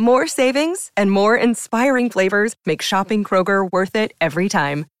points. More savings and more inspiring flavors make shopping Kroger worth it every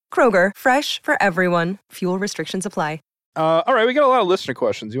time. Kroger, fresh for everyone. Fuel restrictions apply. All right, we got a lot of listener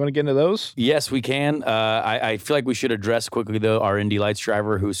questions. You want to get into those? Yes, we can. I feel like we should address quickly, though, our Indy Lights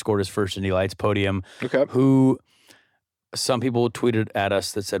driver who scored his first Indy Lights podium. Okay. Who some people tweeted at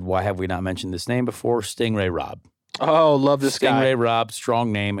us that said, why have we not mentioned this name before? Stingray Robb. Oh, love this guy. Stingray Robb,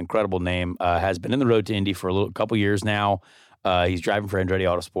 strong name, incredible name, has been in the road to Indy for a couple years now. He's driving for Andretti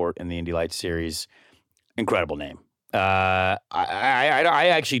Autosport in the Indy Lights series. Incredible name. I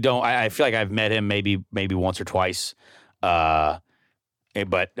actually don't. I feel like I've met him maybe once or twice. But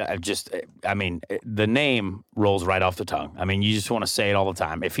the name rolls right off the tongue. I mean, you just want to say it all the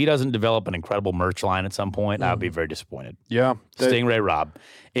time. If he doesn't develop an incredible merch line at some point, I would be very disappointed. Yeah. Stingray Robb.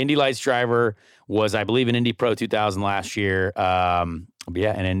 Indy Lights driver, was, I believe, an Indy Pro 2000 last year. And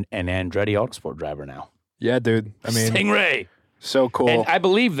Andretti Autosport driver now. Yeah, dude. I mean, Stingray. So cool. And I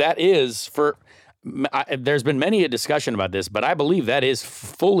believe that is there's been many a discussion about this, but I believe that is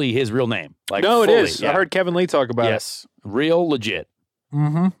fully his real name. Like, no, fully, it is. yeah. I heard Kevin Lee talk about it. Yes. Real legit.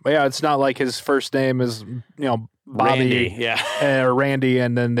 Mm-hmm. Yeah, it's not like his first name is, Bobby, Randy, yeah. Or Randy,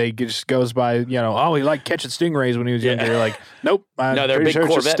 and then they just goes by, he liked catching stingrays when he was younger. You're like, nope. No, they're big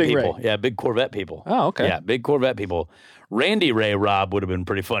Corvette people. Yeah, big Corvette people. Oh, okay. Yeah, big Corvette people. Randy Ray Robb would have been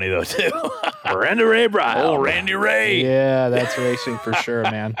pretty funny, though, too. Randy Ray Robb. Oh, Randy Ray. Yeah, that's racing for sure,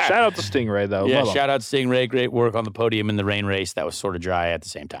 man. Shout out to Stingray, though. Yeah, shout out to Stingray. Great work on the podium in the rain race. That was sort of dry at the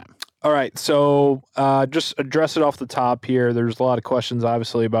same time. All right, so just address it off the top here. There's a lot of questions,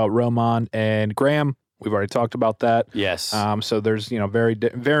 obviously, about Romain and Graham. We've already talked about that. Yes. So there's,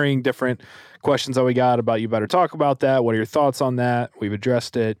 varying different questions that we got about. You better talk about that. What are your thoughts on that? We've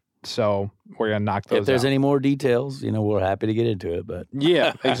addressed it. So we're going to knock those out. If there's any more details, we're happy to get into it. But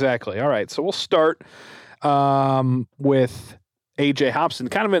yeah, exactly. All right, so we'll start with AJ Hobson,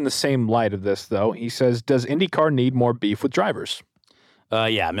 kind of in the same light of this, though. He says, does IndyCar need more beef with drivers?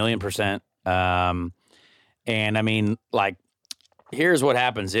 Yeah, 1,000,000%. And I mean, here's what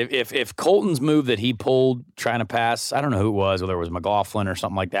happens. If Colton's move that he pulled trying to pass, I don't know who it was, whether it was McLaughlin or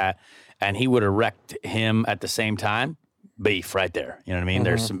something like that, and he would have wrecked him at the same time, beef right there. You know what I mean? Mm-hmm.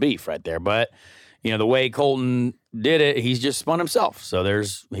 There's some beef right there. But, the way Colton did it, he's just spun himself. So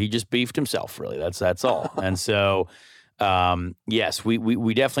he just beefed himself, really. That's all. And so, yes,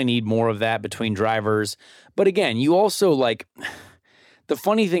 we definitely need more of that between drivers. But again, you also the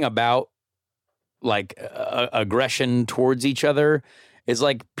funny thing about aggression towards each other is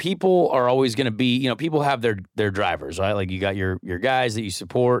people are always going to be, people have their drivers, right? Like you got your guys that you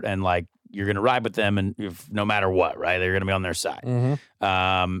support and you're going to ride with them and no matter what, right? They're going to be on their side.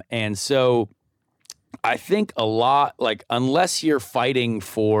 Mm-hmm. And so I think a lot, unless you're fighting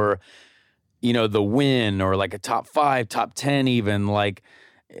for, the win or a top 5, top 10 even,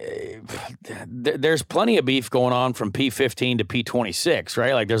 there's plenty of beef going on from P15 to P26,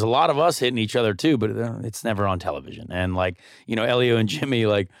 right? There's a lot of us hitting each other too, but it's never on television. And Elio and Jimmy,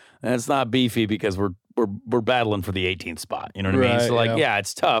 it's not beefy because we're battling for the 18th spot. You know what I mean? So yeah,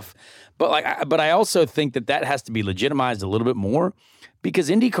 it's tough. But but I also think that has to be legitimized a little bit more because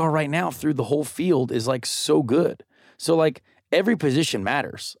IndyCar right now through the whole field is so good. So every position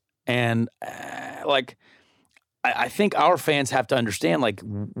matters. And I think our fans have to understand, like,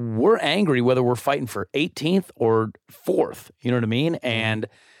 we're angry whether we're fighting for 18th or 4th. You know what I mean? And,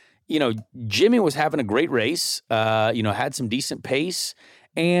 you know, Jimmy was having a great race, had some decent pace.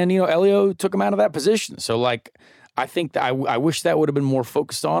 And, Elio took him out of that position. So, like, I think that I wish that would have been more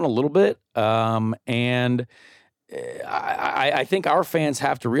focused on a little bit. And I think our fans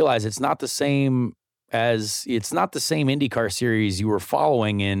have to realize it's not the same IndyCar series you were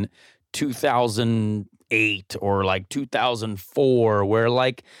following in 2008 or like 2004, where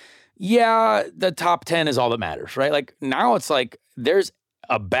like, yeah, the top 10 is all that matters, right? Like now it's like there's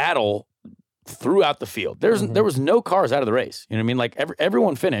a battle throughout the field. There was no cars out of the race. You know what I mean? Like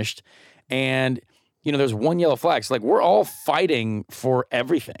everyone finished, and there's one yellow flag. So like we're all fighting for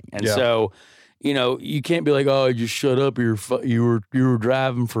everything, and so you can't be like, oh, just shut up. You were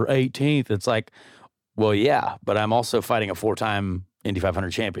driving for 18th. It's like, well, yeah, but I'm also fighting a 4-time Indy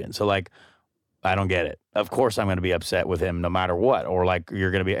 500 champion. So like, I don't get it. Of course, I'm going to be upset with him no matter what. Or like,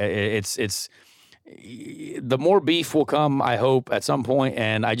 you're going to be. It's the more beef will come, I hope, at some point.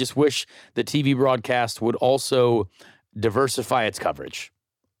 And I just wish the TV broadcast would also diversify its coverage.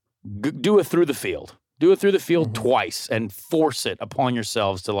 Do it through the field. Do it through the field twice and force it upon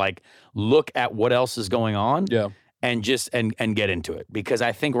yourselves to like look at what else is going on. Yeah. And just and get into it, because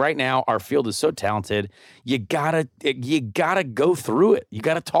I think right now our field is so talented. You gotta go through it. You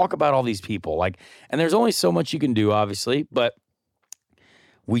gotta talk about all these people, like, and there's only so much you can do, obviously, but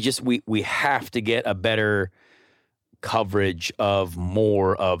we have to get a better coverage of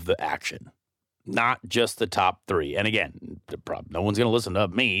more of the action, not just the top 3. And again, no one's gonna listen to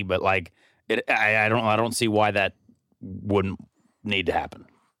me, but like I don't see why that wouldn't need to happen.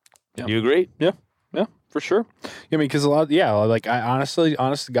 Yeah. You agree? Yeah. Yeah, for sure. I mean, because like I honest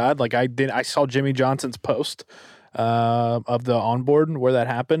to God, like I saw Jimmy Johnson's post of the onboard where that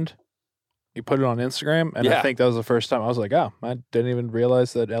happened. He put it on Instagram, and I think that was the first time I was like, oh, I didn't even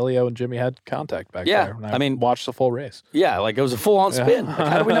realize that Elio and Jimmy had contact back there. And I mean, watched the full race. Yeah, like it was a full-on spin. Like,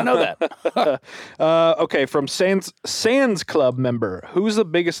 how do we not know that? Okay, from Sands Club member, who's the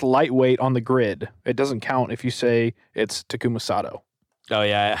biggest lightweight on the grid? It doesn't count if you say it's Takuma Sato. Oh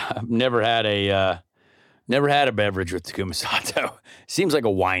yeah, I've never had a beverage with Takuma Sato. Seems like a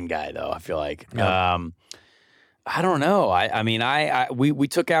wine guy though. I feel like I don't know. I mean we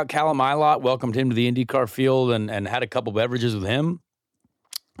took out Callum Ilott, welcomed him to the IndyCar field, and had a couple beverages with him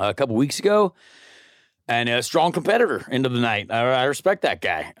a couple weeks ago, and a strong competitor into the night. I respect that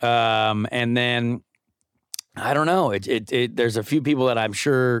guy. And then I don't know. There's a few people that I'm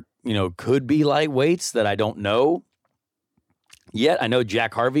sure could be lightweights that I don't know. Yet I know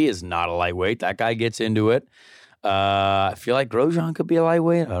Jack Harvey is not a lightweight. That guy gets into it. I feel like Grosjean could be a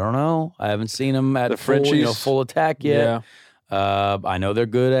lightweight. I don't know. I haven't seen him at full attack yet. Yeah. I know they're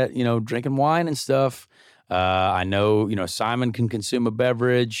good at drinking wine and stuff. I know Simon can consume a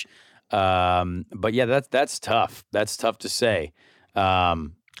beverage. But yeah, that's tough. That's tough to say. I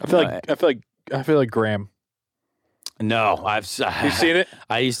feel like Graham. No, You've seen it?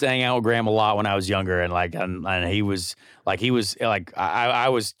 I used to hang out with Graham a lot when I was younger, and he was I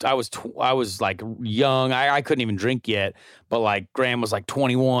was like young. I couldn't even drink yet, but like Graham was like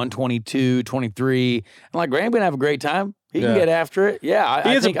 21, 22, 23, and like Graham can have a great time. He can get after it. Yeah,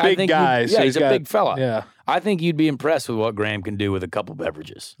 he's a big guy. So he's a big fella. Yeah, I think you'd be impressed with what Graham can do with a couple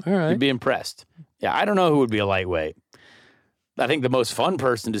beverages. All right, you'd be impressed. Yeah, I don't know who would be a lightweight. I think the most fun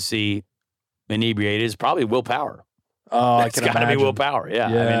person to see inebriated is probably Will Power. Oh, it's got to be Will Power. Yeah. I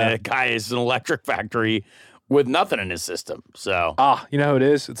mean, that guy is an electric factory with nothing in his system. So, you know who it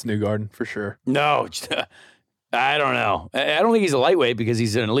is? It's Newgarden for sure. No, I don't know. I don't think he's a lightweight because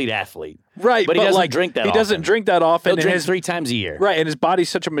he's an elite athlete. Right, but he doesn't drink that often. He doesn't drink that often. He'll drink 3 times a year. Right, and his body's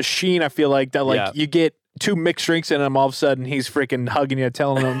such a machine. I feel like that. You get 2 mixed drinks in him, all of a sudden he's freaking hugging you,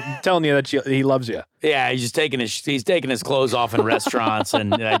 telling you that he loves you. Yeah, he's taking his clothes off in restaurants,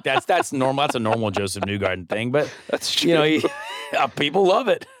 and that's normal. That's a normal Joseph Newgarden thing. But that's true. People love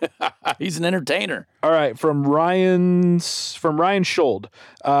it. He's an entertainer. All right, from Ryan Schold.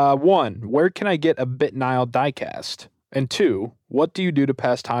 1, where can I get a Bitnile diecast? And 2, what do you do to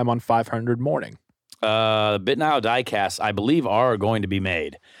pass time on 500 morning? Bitnile diecasts, I believe, are going to be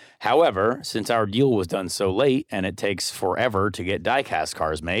made. However, since our deal was done so late and it takes forever to get diecast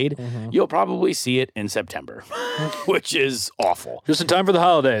cars made, you'll probably see it in September, which is awful. Just in time for the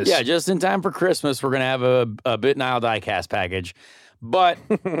holidays. Yeah, just in time for Christmas, we're going to have a Bitnile diecast package. But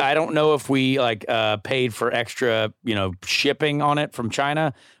I don't know if we paid for extra, shipping on it from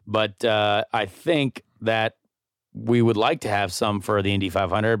China. But I think that we would like to have some for the Indy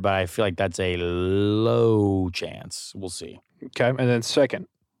 500, but I feel like that's a low chance. We'll see. Okay. And then second,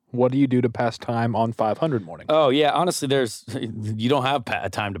 what do you do to pass time on 500 morning? Oh, yeah. Honestly, you don't have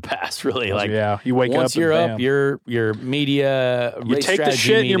time to pass, really. Like, yeah, you wake up. Once you're up, your media, you take the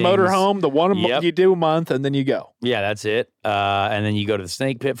shit in your motorhome, the one you do a month, and then you go. Yeah, that's it. And then you go to the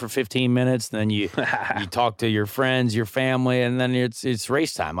snake pit for 15 minutes. Then you talk to your friends, your family, and then it's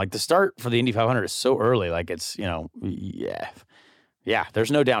race time. Like the start for the Indy 500 is so early. Like it's, yeah.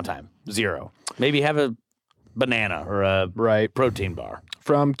 There's no downtime, zero. Maybe have a banana or a protein bar.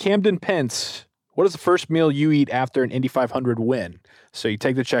 From Camden Pence, what is the first meal you eat after an Indy 500 win? So you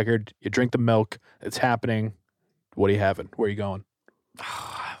take the checkered, you drink the milk, it's happening. What are you having? Where are you going?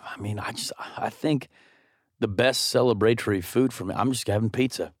 I mean, I think the best celebratory food for me, I'm just having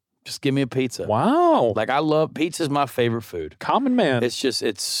pizza. Just give me a pizza. Wow. Like pizza's my favorite food. Common man.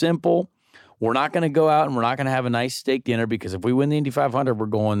 It's simple. We're not going to go out and we're not going to have a nice steak dinner because if we win the Indy 500, we're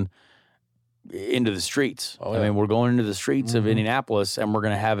going into the streets. Oh, yeah. I mean, we're going into the streets of Indianapolis and we're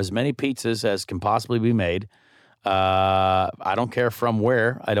going to have as many pizzas as can possibly be made. I don't care from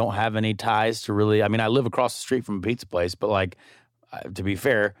where. I don't have any ties to really. I mean, I live across the street from a pizza place, but like, to be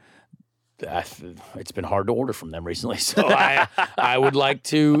fair, it's been hard to order from them recently. So I would like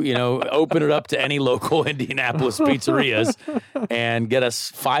to, open it up to any local Indianapolis pizzerias and get us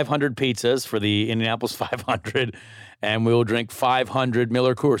 500 pizzas for the Indianapolis 500, and we'll drink 500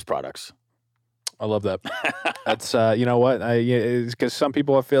 Miller Coors products. I love that. That's you know what? It's because some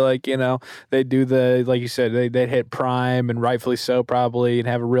people I feel like they do like you said they hit prime and rightfully so probably and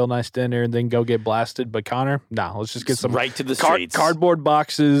have a real nice dinner and then go get blasted. But Connor, let's just get some right to the streets. Cardboard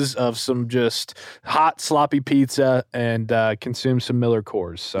boxes of some just hot sloppy pizza and consume some Miller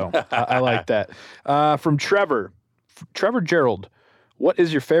Coors. So I like that. From Trevor Gerald. What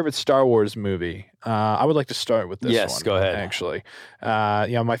is your favorite Star Wars movie? I would like to start with this one. Yes, go ahead. Actually,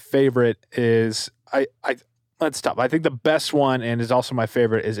 my favorite is Let's stop. I think the best one and is also my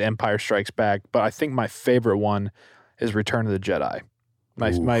favorite is Empire Strikes Back, but I think my favorite one is Return of the Jedi.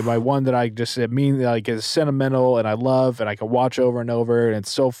 My one that I just is sentimental and I love and I can watch over and over and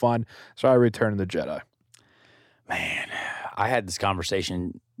it's so fun. So I Return of the Jedi. Man, I had this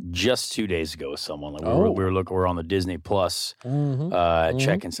conversation just 2 days ago with someone. Like we're on the Disney Plus,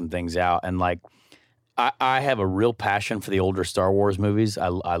 checking some things out, and like I have a real passion for the older Star Wars movies. I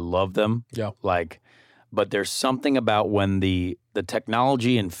love them. Yeah. But there's something about when the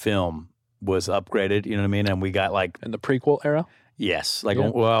technology in film was upgraded. You know what I mean? And we got in the prequel era. Yes,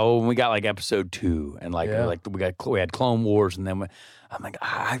 when we got Episode 2, and we had Clone Wars, and then I'm like,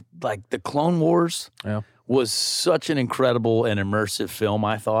 I like the Clone Wars. Yeah. Was such an incredible and immersive film,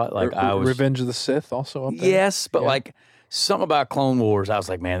 I thought. Revenge of the Sith also up there? Yes, but something about Clone Wars, I was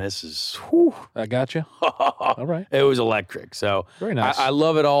like, man, this is, whew. I got you. All right. It was electric. So very nice. I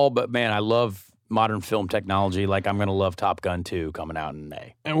love it all, but man, I love modern film technology. Like I'm going to love Top Gun 2 coming out in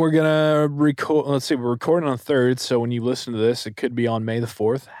May. And we're going to record, we're recording on the 3rd, so when you listen to this, it could be on May the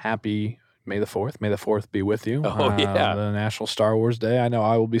 4th. Happy May the 4th. May the 4th be with you. Oh, yeah. The National Star Wars Day. I know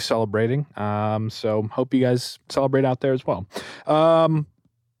I will be celebrating. So hope you guys celebrate out there as well.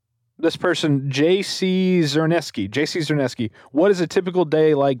 This person, JC Zerneski. What is a typical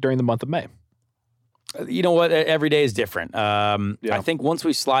day like during the month of May? You know what? Every day is different. I think once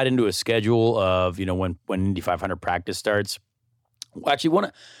we slide into a schedule of, when Indy 500 practice starts, actually one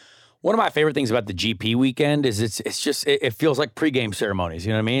of my favorite things about the GP weekend is it feels like pregame ceremonies.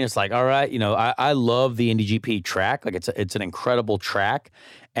 You know what I mean? It's like, all right, I love the Indy GP track. Like it's an incredible track.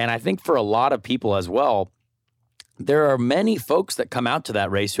 And I think for a lot of people as well, there are many folks that come out to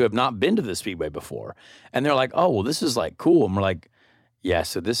that race who have not been to the Speedway before. And they're like, oh, well, this is cool. And we're like, yeah,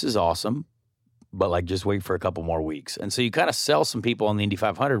 so this is awesome. But just wait for a couple more weeks. And so you kind of sell some people on the Indy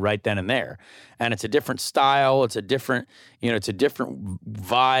 500 right then and there. And it's a different style. It's a different, it's a different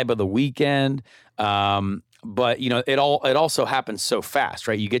vibe of the weekend. But it also happens so fast,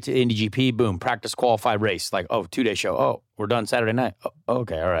 right? You get to Indy GP, boom, practice, qualify, race. 2-day show. Oh, we're done Saturday night. Oh,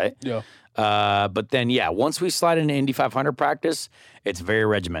 okay, all right. Yeah. But then, once we slide into Indy 500 practice, it's very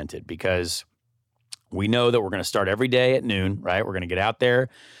regimented because we know that we're going to start every day at noon, right? We're going to get out there.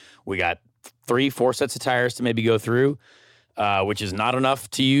 We got 3-4 sets of tires to maybe go through, which is not enough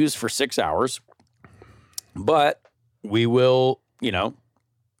to use for 6 hours. But we will,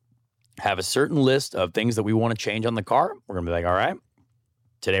 have a certain list of things that we want to change on the car. We're going to be like, all right,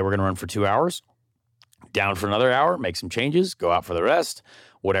 today we're going to run for 2 hours, down for another hour, make some changes, go out for the rest,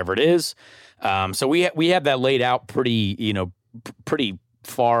 whatever it is. So we have that laid out pretty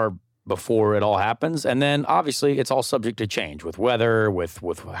far before it all happens. And then obviously it's all subject to change with weather, with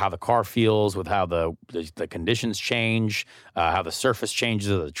how the car feels, with how the conditions change, how the surface changes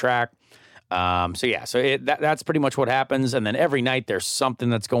of the track. So that's pretty much what happens. And then every night there's something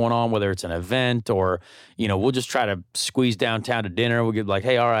that's going on, whether it's an event or, we'll just try to squeeze downtown to dinner. We'll get like,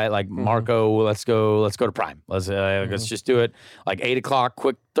 hey, all right, like Marco, let's go to Prime. Let's just do it like 8 o'clock,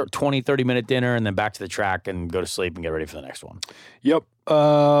 quick 20, 30 minute dinner, and then back to the track and go to sleep and get ready for the next one. Yep.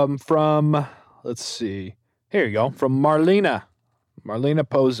 Let's see. Here you go. From Marlena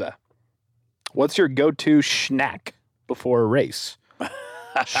Poza. What's your go-to snack before a race?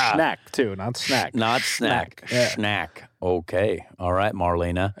 Snack too, not snack. Not snack. Yeah. Snack. Okay. All right,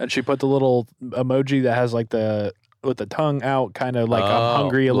 Marlena. And she put the little emoji that has like with the tongue out, kind of like I'm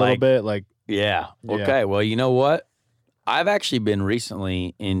hungry a little bit. Like yeah. Okay. Well, you know what? I've actually been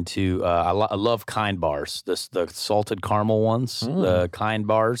recently into I love Kind bars, the salted caramel ones, the Kind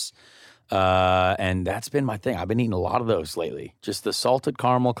bars, and that's been my thing. I've been eating a lot of those lately. Just the salted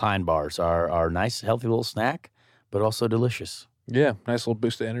caramel Kind bars are a nice, healthy little snack, but also delicious. Yeah, nice little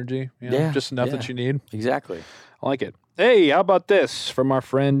boost of energy. Just enough that you need. Exactly. I like it. Hey, how about this from our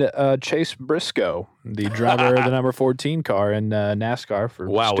friend Chase Briscoe, the driver of the number 14 car in NASCAR for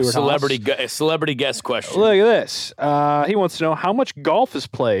Stewart-Haas. Celebrity guest question. Look at this. He wants to know how much golf is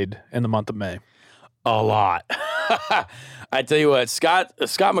played in the month of May. A lot. I tell you what, Scott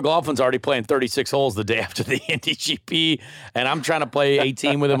McLaughlin's already playing 36 holes the day after the Indy GP, and I'm trying to play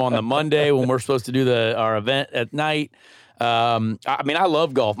 18 with him on the Monday when we're supposed to do our event at night. I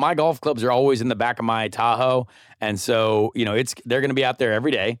love golf. My golf clubs are always in the back of my Tahoe, and so they're going to be out there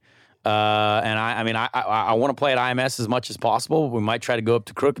every day. And I want to play at IMS as much as possible. We might try to go up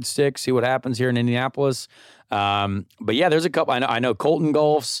to Crooked Stick, see what happens here in Indianapolis. But yeah, there's a couple. I know Colton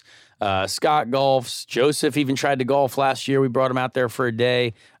golfs, Scott golfs, Joseph even tried to golf last year. We brought him out there for a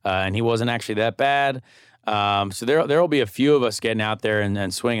day, and he wasn't actually that bad. So there'll be a few of us getting out there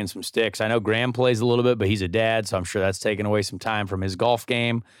and swinging some sticks. I know Graham plays a little bit, but he's a dad, so I'm sure that's taking away some time from his golf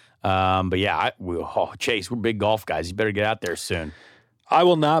game. But yeah, Chase, we're big golf guys. You better get out there soon. I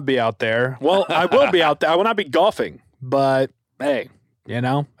will not be out there. Well, I will be out there. I will not be golfing, but hey,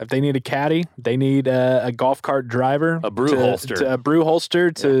 if they need a caddy, they need a golf cart driver, a brew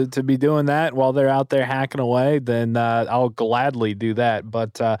holster to be doing that while they're out there hacking away, then I'll gladly do that.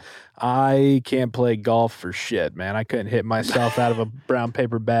 But I can't play golf for shit, man. I couldn't hit myself out of a brown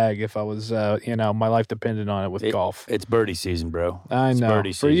paper bag if I was, my life depended on it with golf. It's birdie season, bro. I know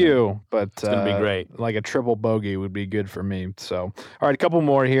for you, but it's gonna be great. Like a triple bogey would be good for me. So, all right, a couple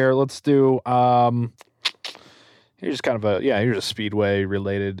more here. Let's do. Here's kind of here's a Speedway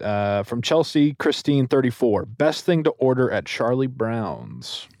related from Chelsea Christine 34. Best thing to order at Charlie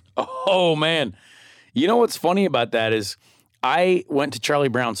Brown's. Oh man, you know what's funny about that is I went to Charlie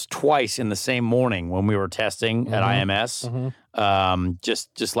Brown's twice in the same morning when we were testing at IMS,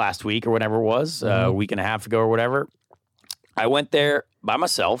 just last week or whatever it was, a week and a half ago or whatever. I went there by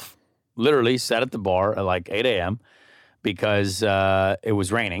myself, literally sat at the bar at like 8 a.m. because it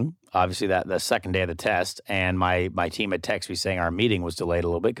was raining. Obviously, the second day of the test, and my team had texted me saying our meeting was delayed a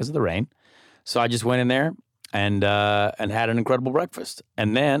little bit because of the rain. So I just went in there and had an incredible breakfast.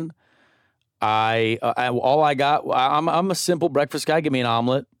 And then I'm a simple breakfast guy. Give me an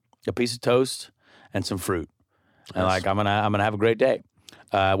omelet, a piece of toast, and some fruit, and I'm gonna have a great day.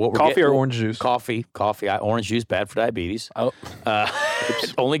 Coffee or orange juice? Coffee. Orange juice bad for diabetes. Oh,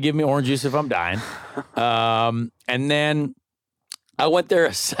 only give me orange juice if I'm dying. And then I went there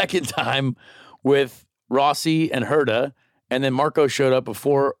a second time with Rossi and Herta, and then Marco showed up with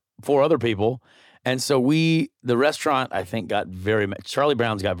four other people. And so the restaurant, I think, Charlie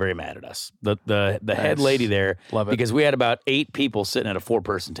Brown's got very mad at us. The head lady there, love it, because we had about 8 people sitting at a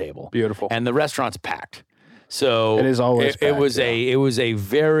 4-person table. Beautiful. And the restaurant's packed. So it is always packed, it was a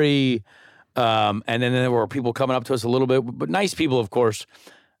very, and then there were people coming up to us a little bit, but nice people, of course.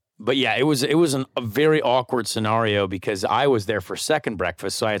 But yeah, it was a very awkward scenario because I was there for second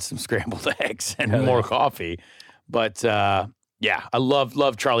breakfast, so I had some scrambled eggs and more coffee. But yeah, I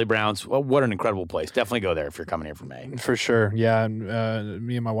love Charlie Brown's. Well, what an incredible place. Definitely go there if you're coming here from Maine. For sure. Yeah, and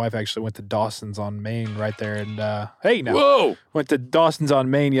me and my wife actually went to Dawson's on Main right there. And went to Dawson's on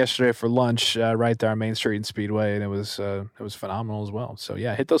Main yesterday for lunch right there on Main Street and Speedway, and it was phenomenal as well. So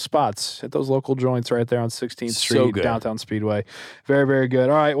yeah, hit those spots, hit those local joints right there on 16th Street, downtown Speedway. Very, very good.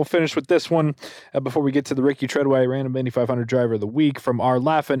 All right, we'll finish with this one before we get to the Ricky Treadway Random Indy 500 Driver of the Week from our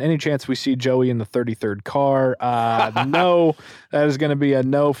Laughing. Any chance we see Joey in the 33rd car? No. that is going to be a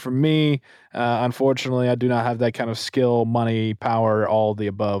no for me. Unfortunately, I do not have that kind of skill, money, power, all the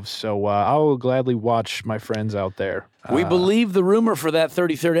above. So I will gladly watch my friends out there. We believe the rumor for that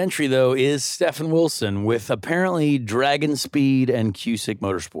 33rd entry, though, is Stefan Wilson with apparently Dragon Speed and Cusick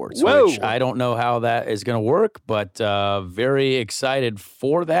Motorsports, which I don't know how that is going to work, but very excited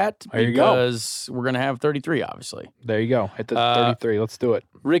for that because we're going to have 33, obviously. There you go. Hit the 33. Let's do it.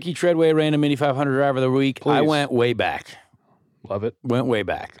 Ricky Treadway, Random Indy 500 Driver of the Week. Please. I went way back. Love it. Went way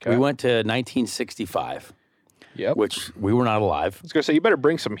back. Okay. We went to 1965. Yep. Which we were not alive. I was going to say, you better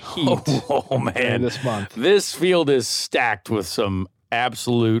bring some heat Oh man. this month. This field is stacked with some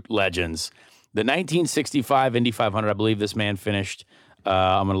absolute legends. The 1965 Indy 500, I believe this man finished,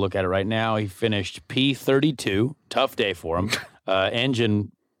 I'm going to look at it right now. He finished P32. Tough day for him.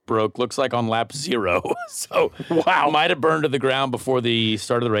 Engine broke, looks like on lap 0. So, wow. Might have burned to the ground before the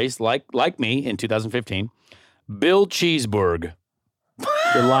start of the race, like me in 2015. Bill Cheeseburg.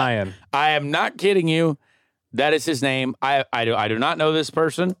 You're lying. I am not kidding you. That is his name. I do not know this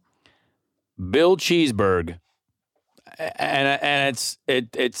person. Bill Cheeseburg. And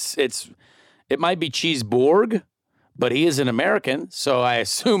it might be Cheeseborg, but he is an American, so I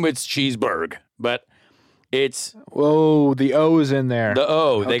assume it's Cheeseburg. But it's the O is in there. The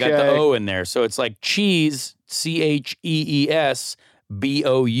O. They got the O in there. So it's like cheese, CHEES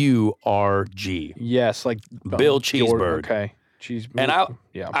BOURG. Yes, like Bill Cheeseburg. Okay. Cheeseburg. And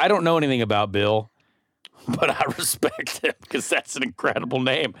I don't know anything about Bill, but I respect him because that's an incredible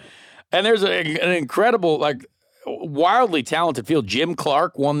name. And there's an incredible, wildly talented field. Jim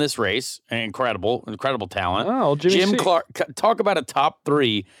Clark won this race. Incredible talent. Oh, Jim Clark. Talk about a top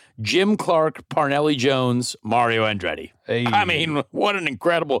 3. Jim Clark, Parnelli Jones, Mario Andretti. Hey. I mean, what an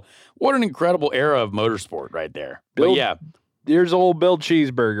incredible era of motorsport right there. Bill, but yeah. Here's old Bill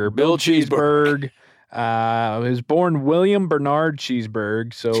Cheeseburger. Bill Cheeseburg. He was born William Bernard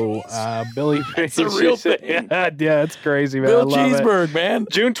Cheeseburg. So Billy. It's a real thing. Yeah, it's crazy, man. Bill Cheeseburg, man.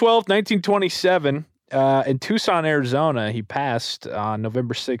 June 12th, 1927. In Tucson, Arizona, he passed on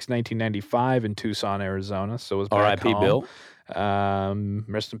November 6, 1995 in Tucson, Arizona. So it was back R.I.P. home. Bill.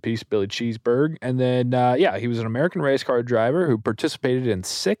 Rest in peace, Billy Cheeseburg. And then, he was an American race car driver who participated in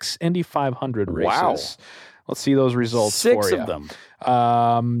 6 Indy 500 races. Wow. Let's see those results 6 for you. of them.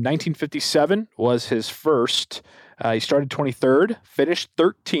 1957 was his first. He started 23rd, finished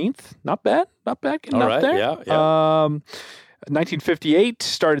 13th. Not bad. Getting up there. Yeah. 1958,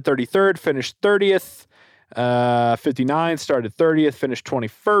 started 33rd, finished 30th. 59, started 30th, finished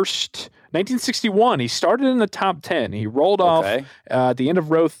 21st. 1961, he started in the top 10. He rolled off at the end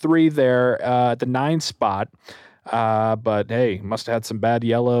of row 3 there at the 9 spot. But hey, must have had some bad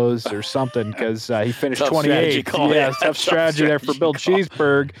yellows or something because he finished 28th. Yeah, tough strategy there for Bill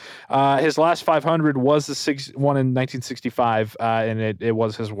Cheeseburg. His last 500 was the one in 1965, and it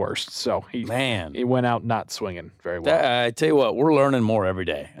was his worst. So he went out not swinging very well. I tell you what, we're learning more every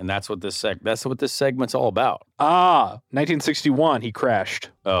day, and that's what this segment's all about. 1961, he crashed.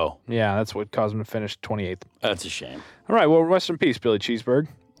 Oh, yeah, that's what caused him to finish 28th. That's a shame. All right, well, rest in peace, Billy Cheeseburg.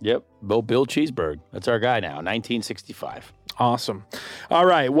 Yep, Bill Cheeseburg. That's our guy now, 1965. Awesome. All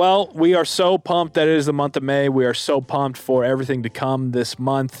right, well, we are so pumped that it is the month of May. We are so pumped for everything to come this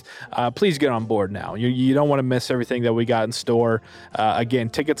month. Please get on board now. You don't want to miss everything that we got in store.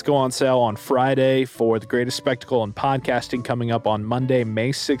 Again, tickets go on sale on Friday for the greatest spectacle in podcasting coming up on Monday,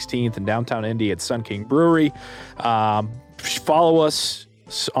 May 16th in downtown Indy at Sun King Brewery. Follow us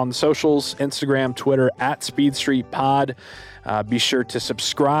on the socials, Instagram, Twitter, at Speed Street Pod. Be sure to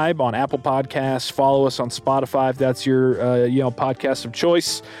subscribe on Apple Podcasts. Follow us on Spotify if that's your podcast of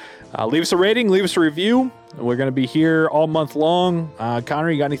choice. Leave us a rating. Leave us a review. We're going to be here all month long.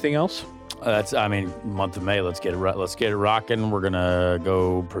 Connor, you got anything else? Month of May. Let's get it rocking. We're gonna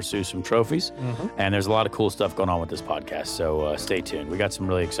go pursue some trophies, and there's a lot of cool stuff going on with this podcast. So stay tuned. We got some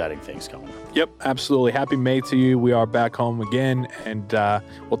really exciting things coming. Yep, absolutely. Happy May to you. We are back home again, and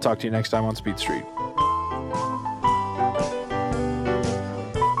we'll talk to you next time on Speed Street.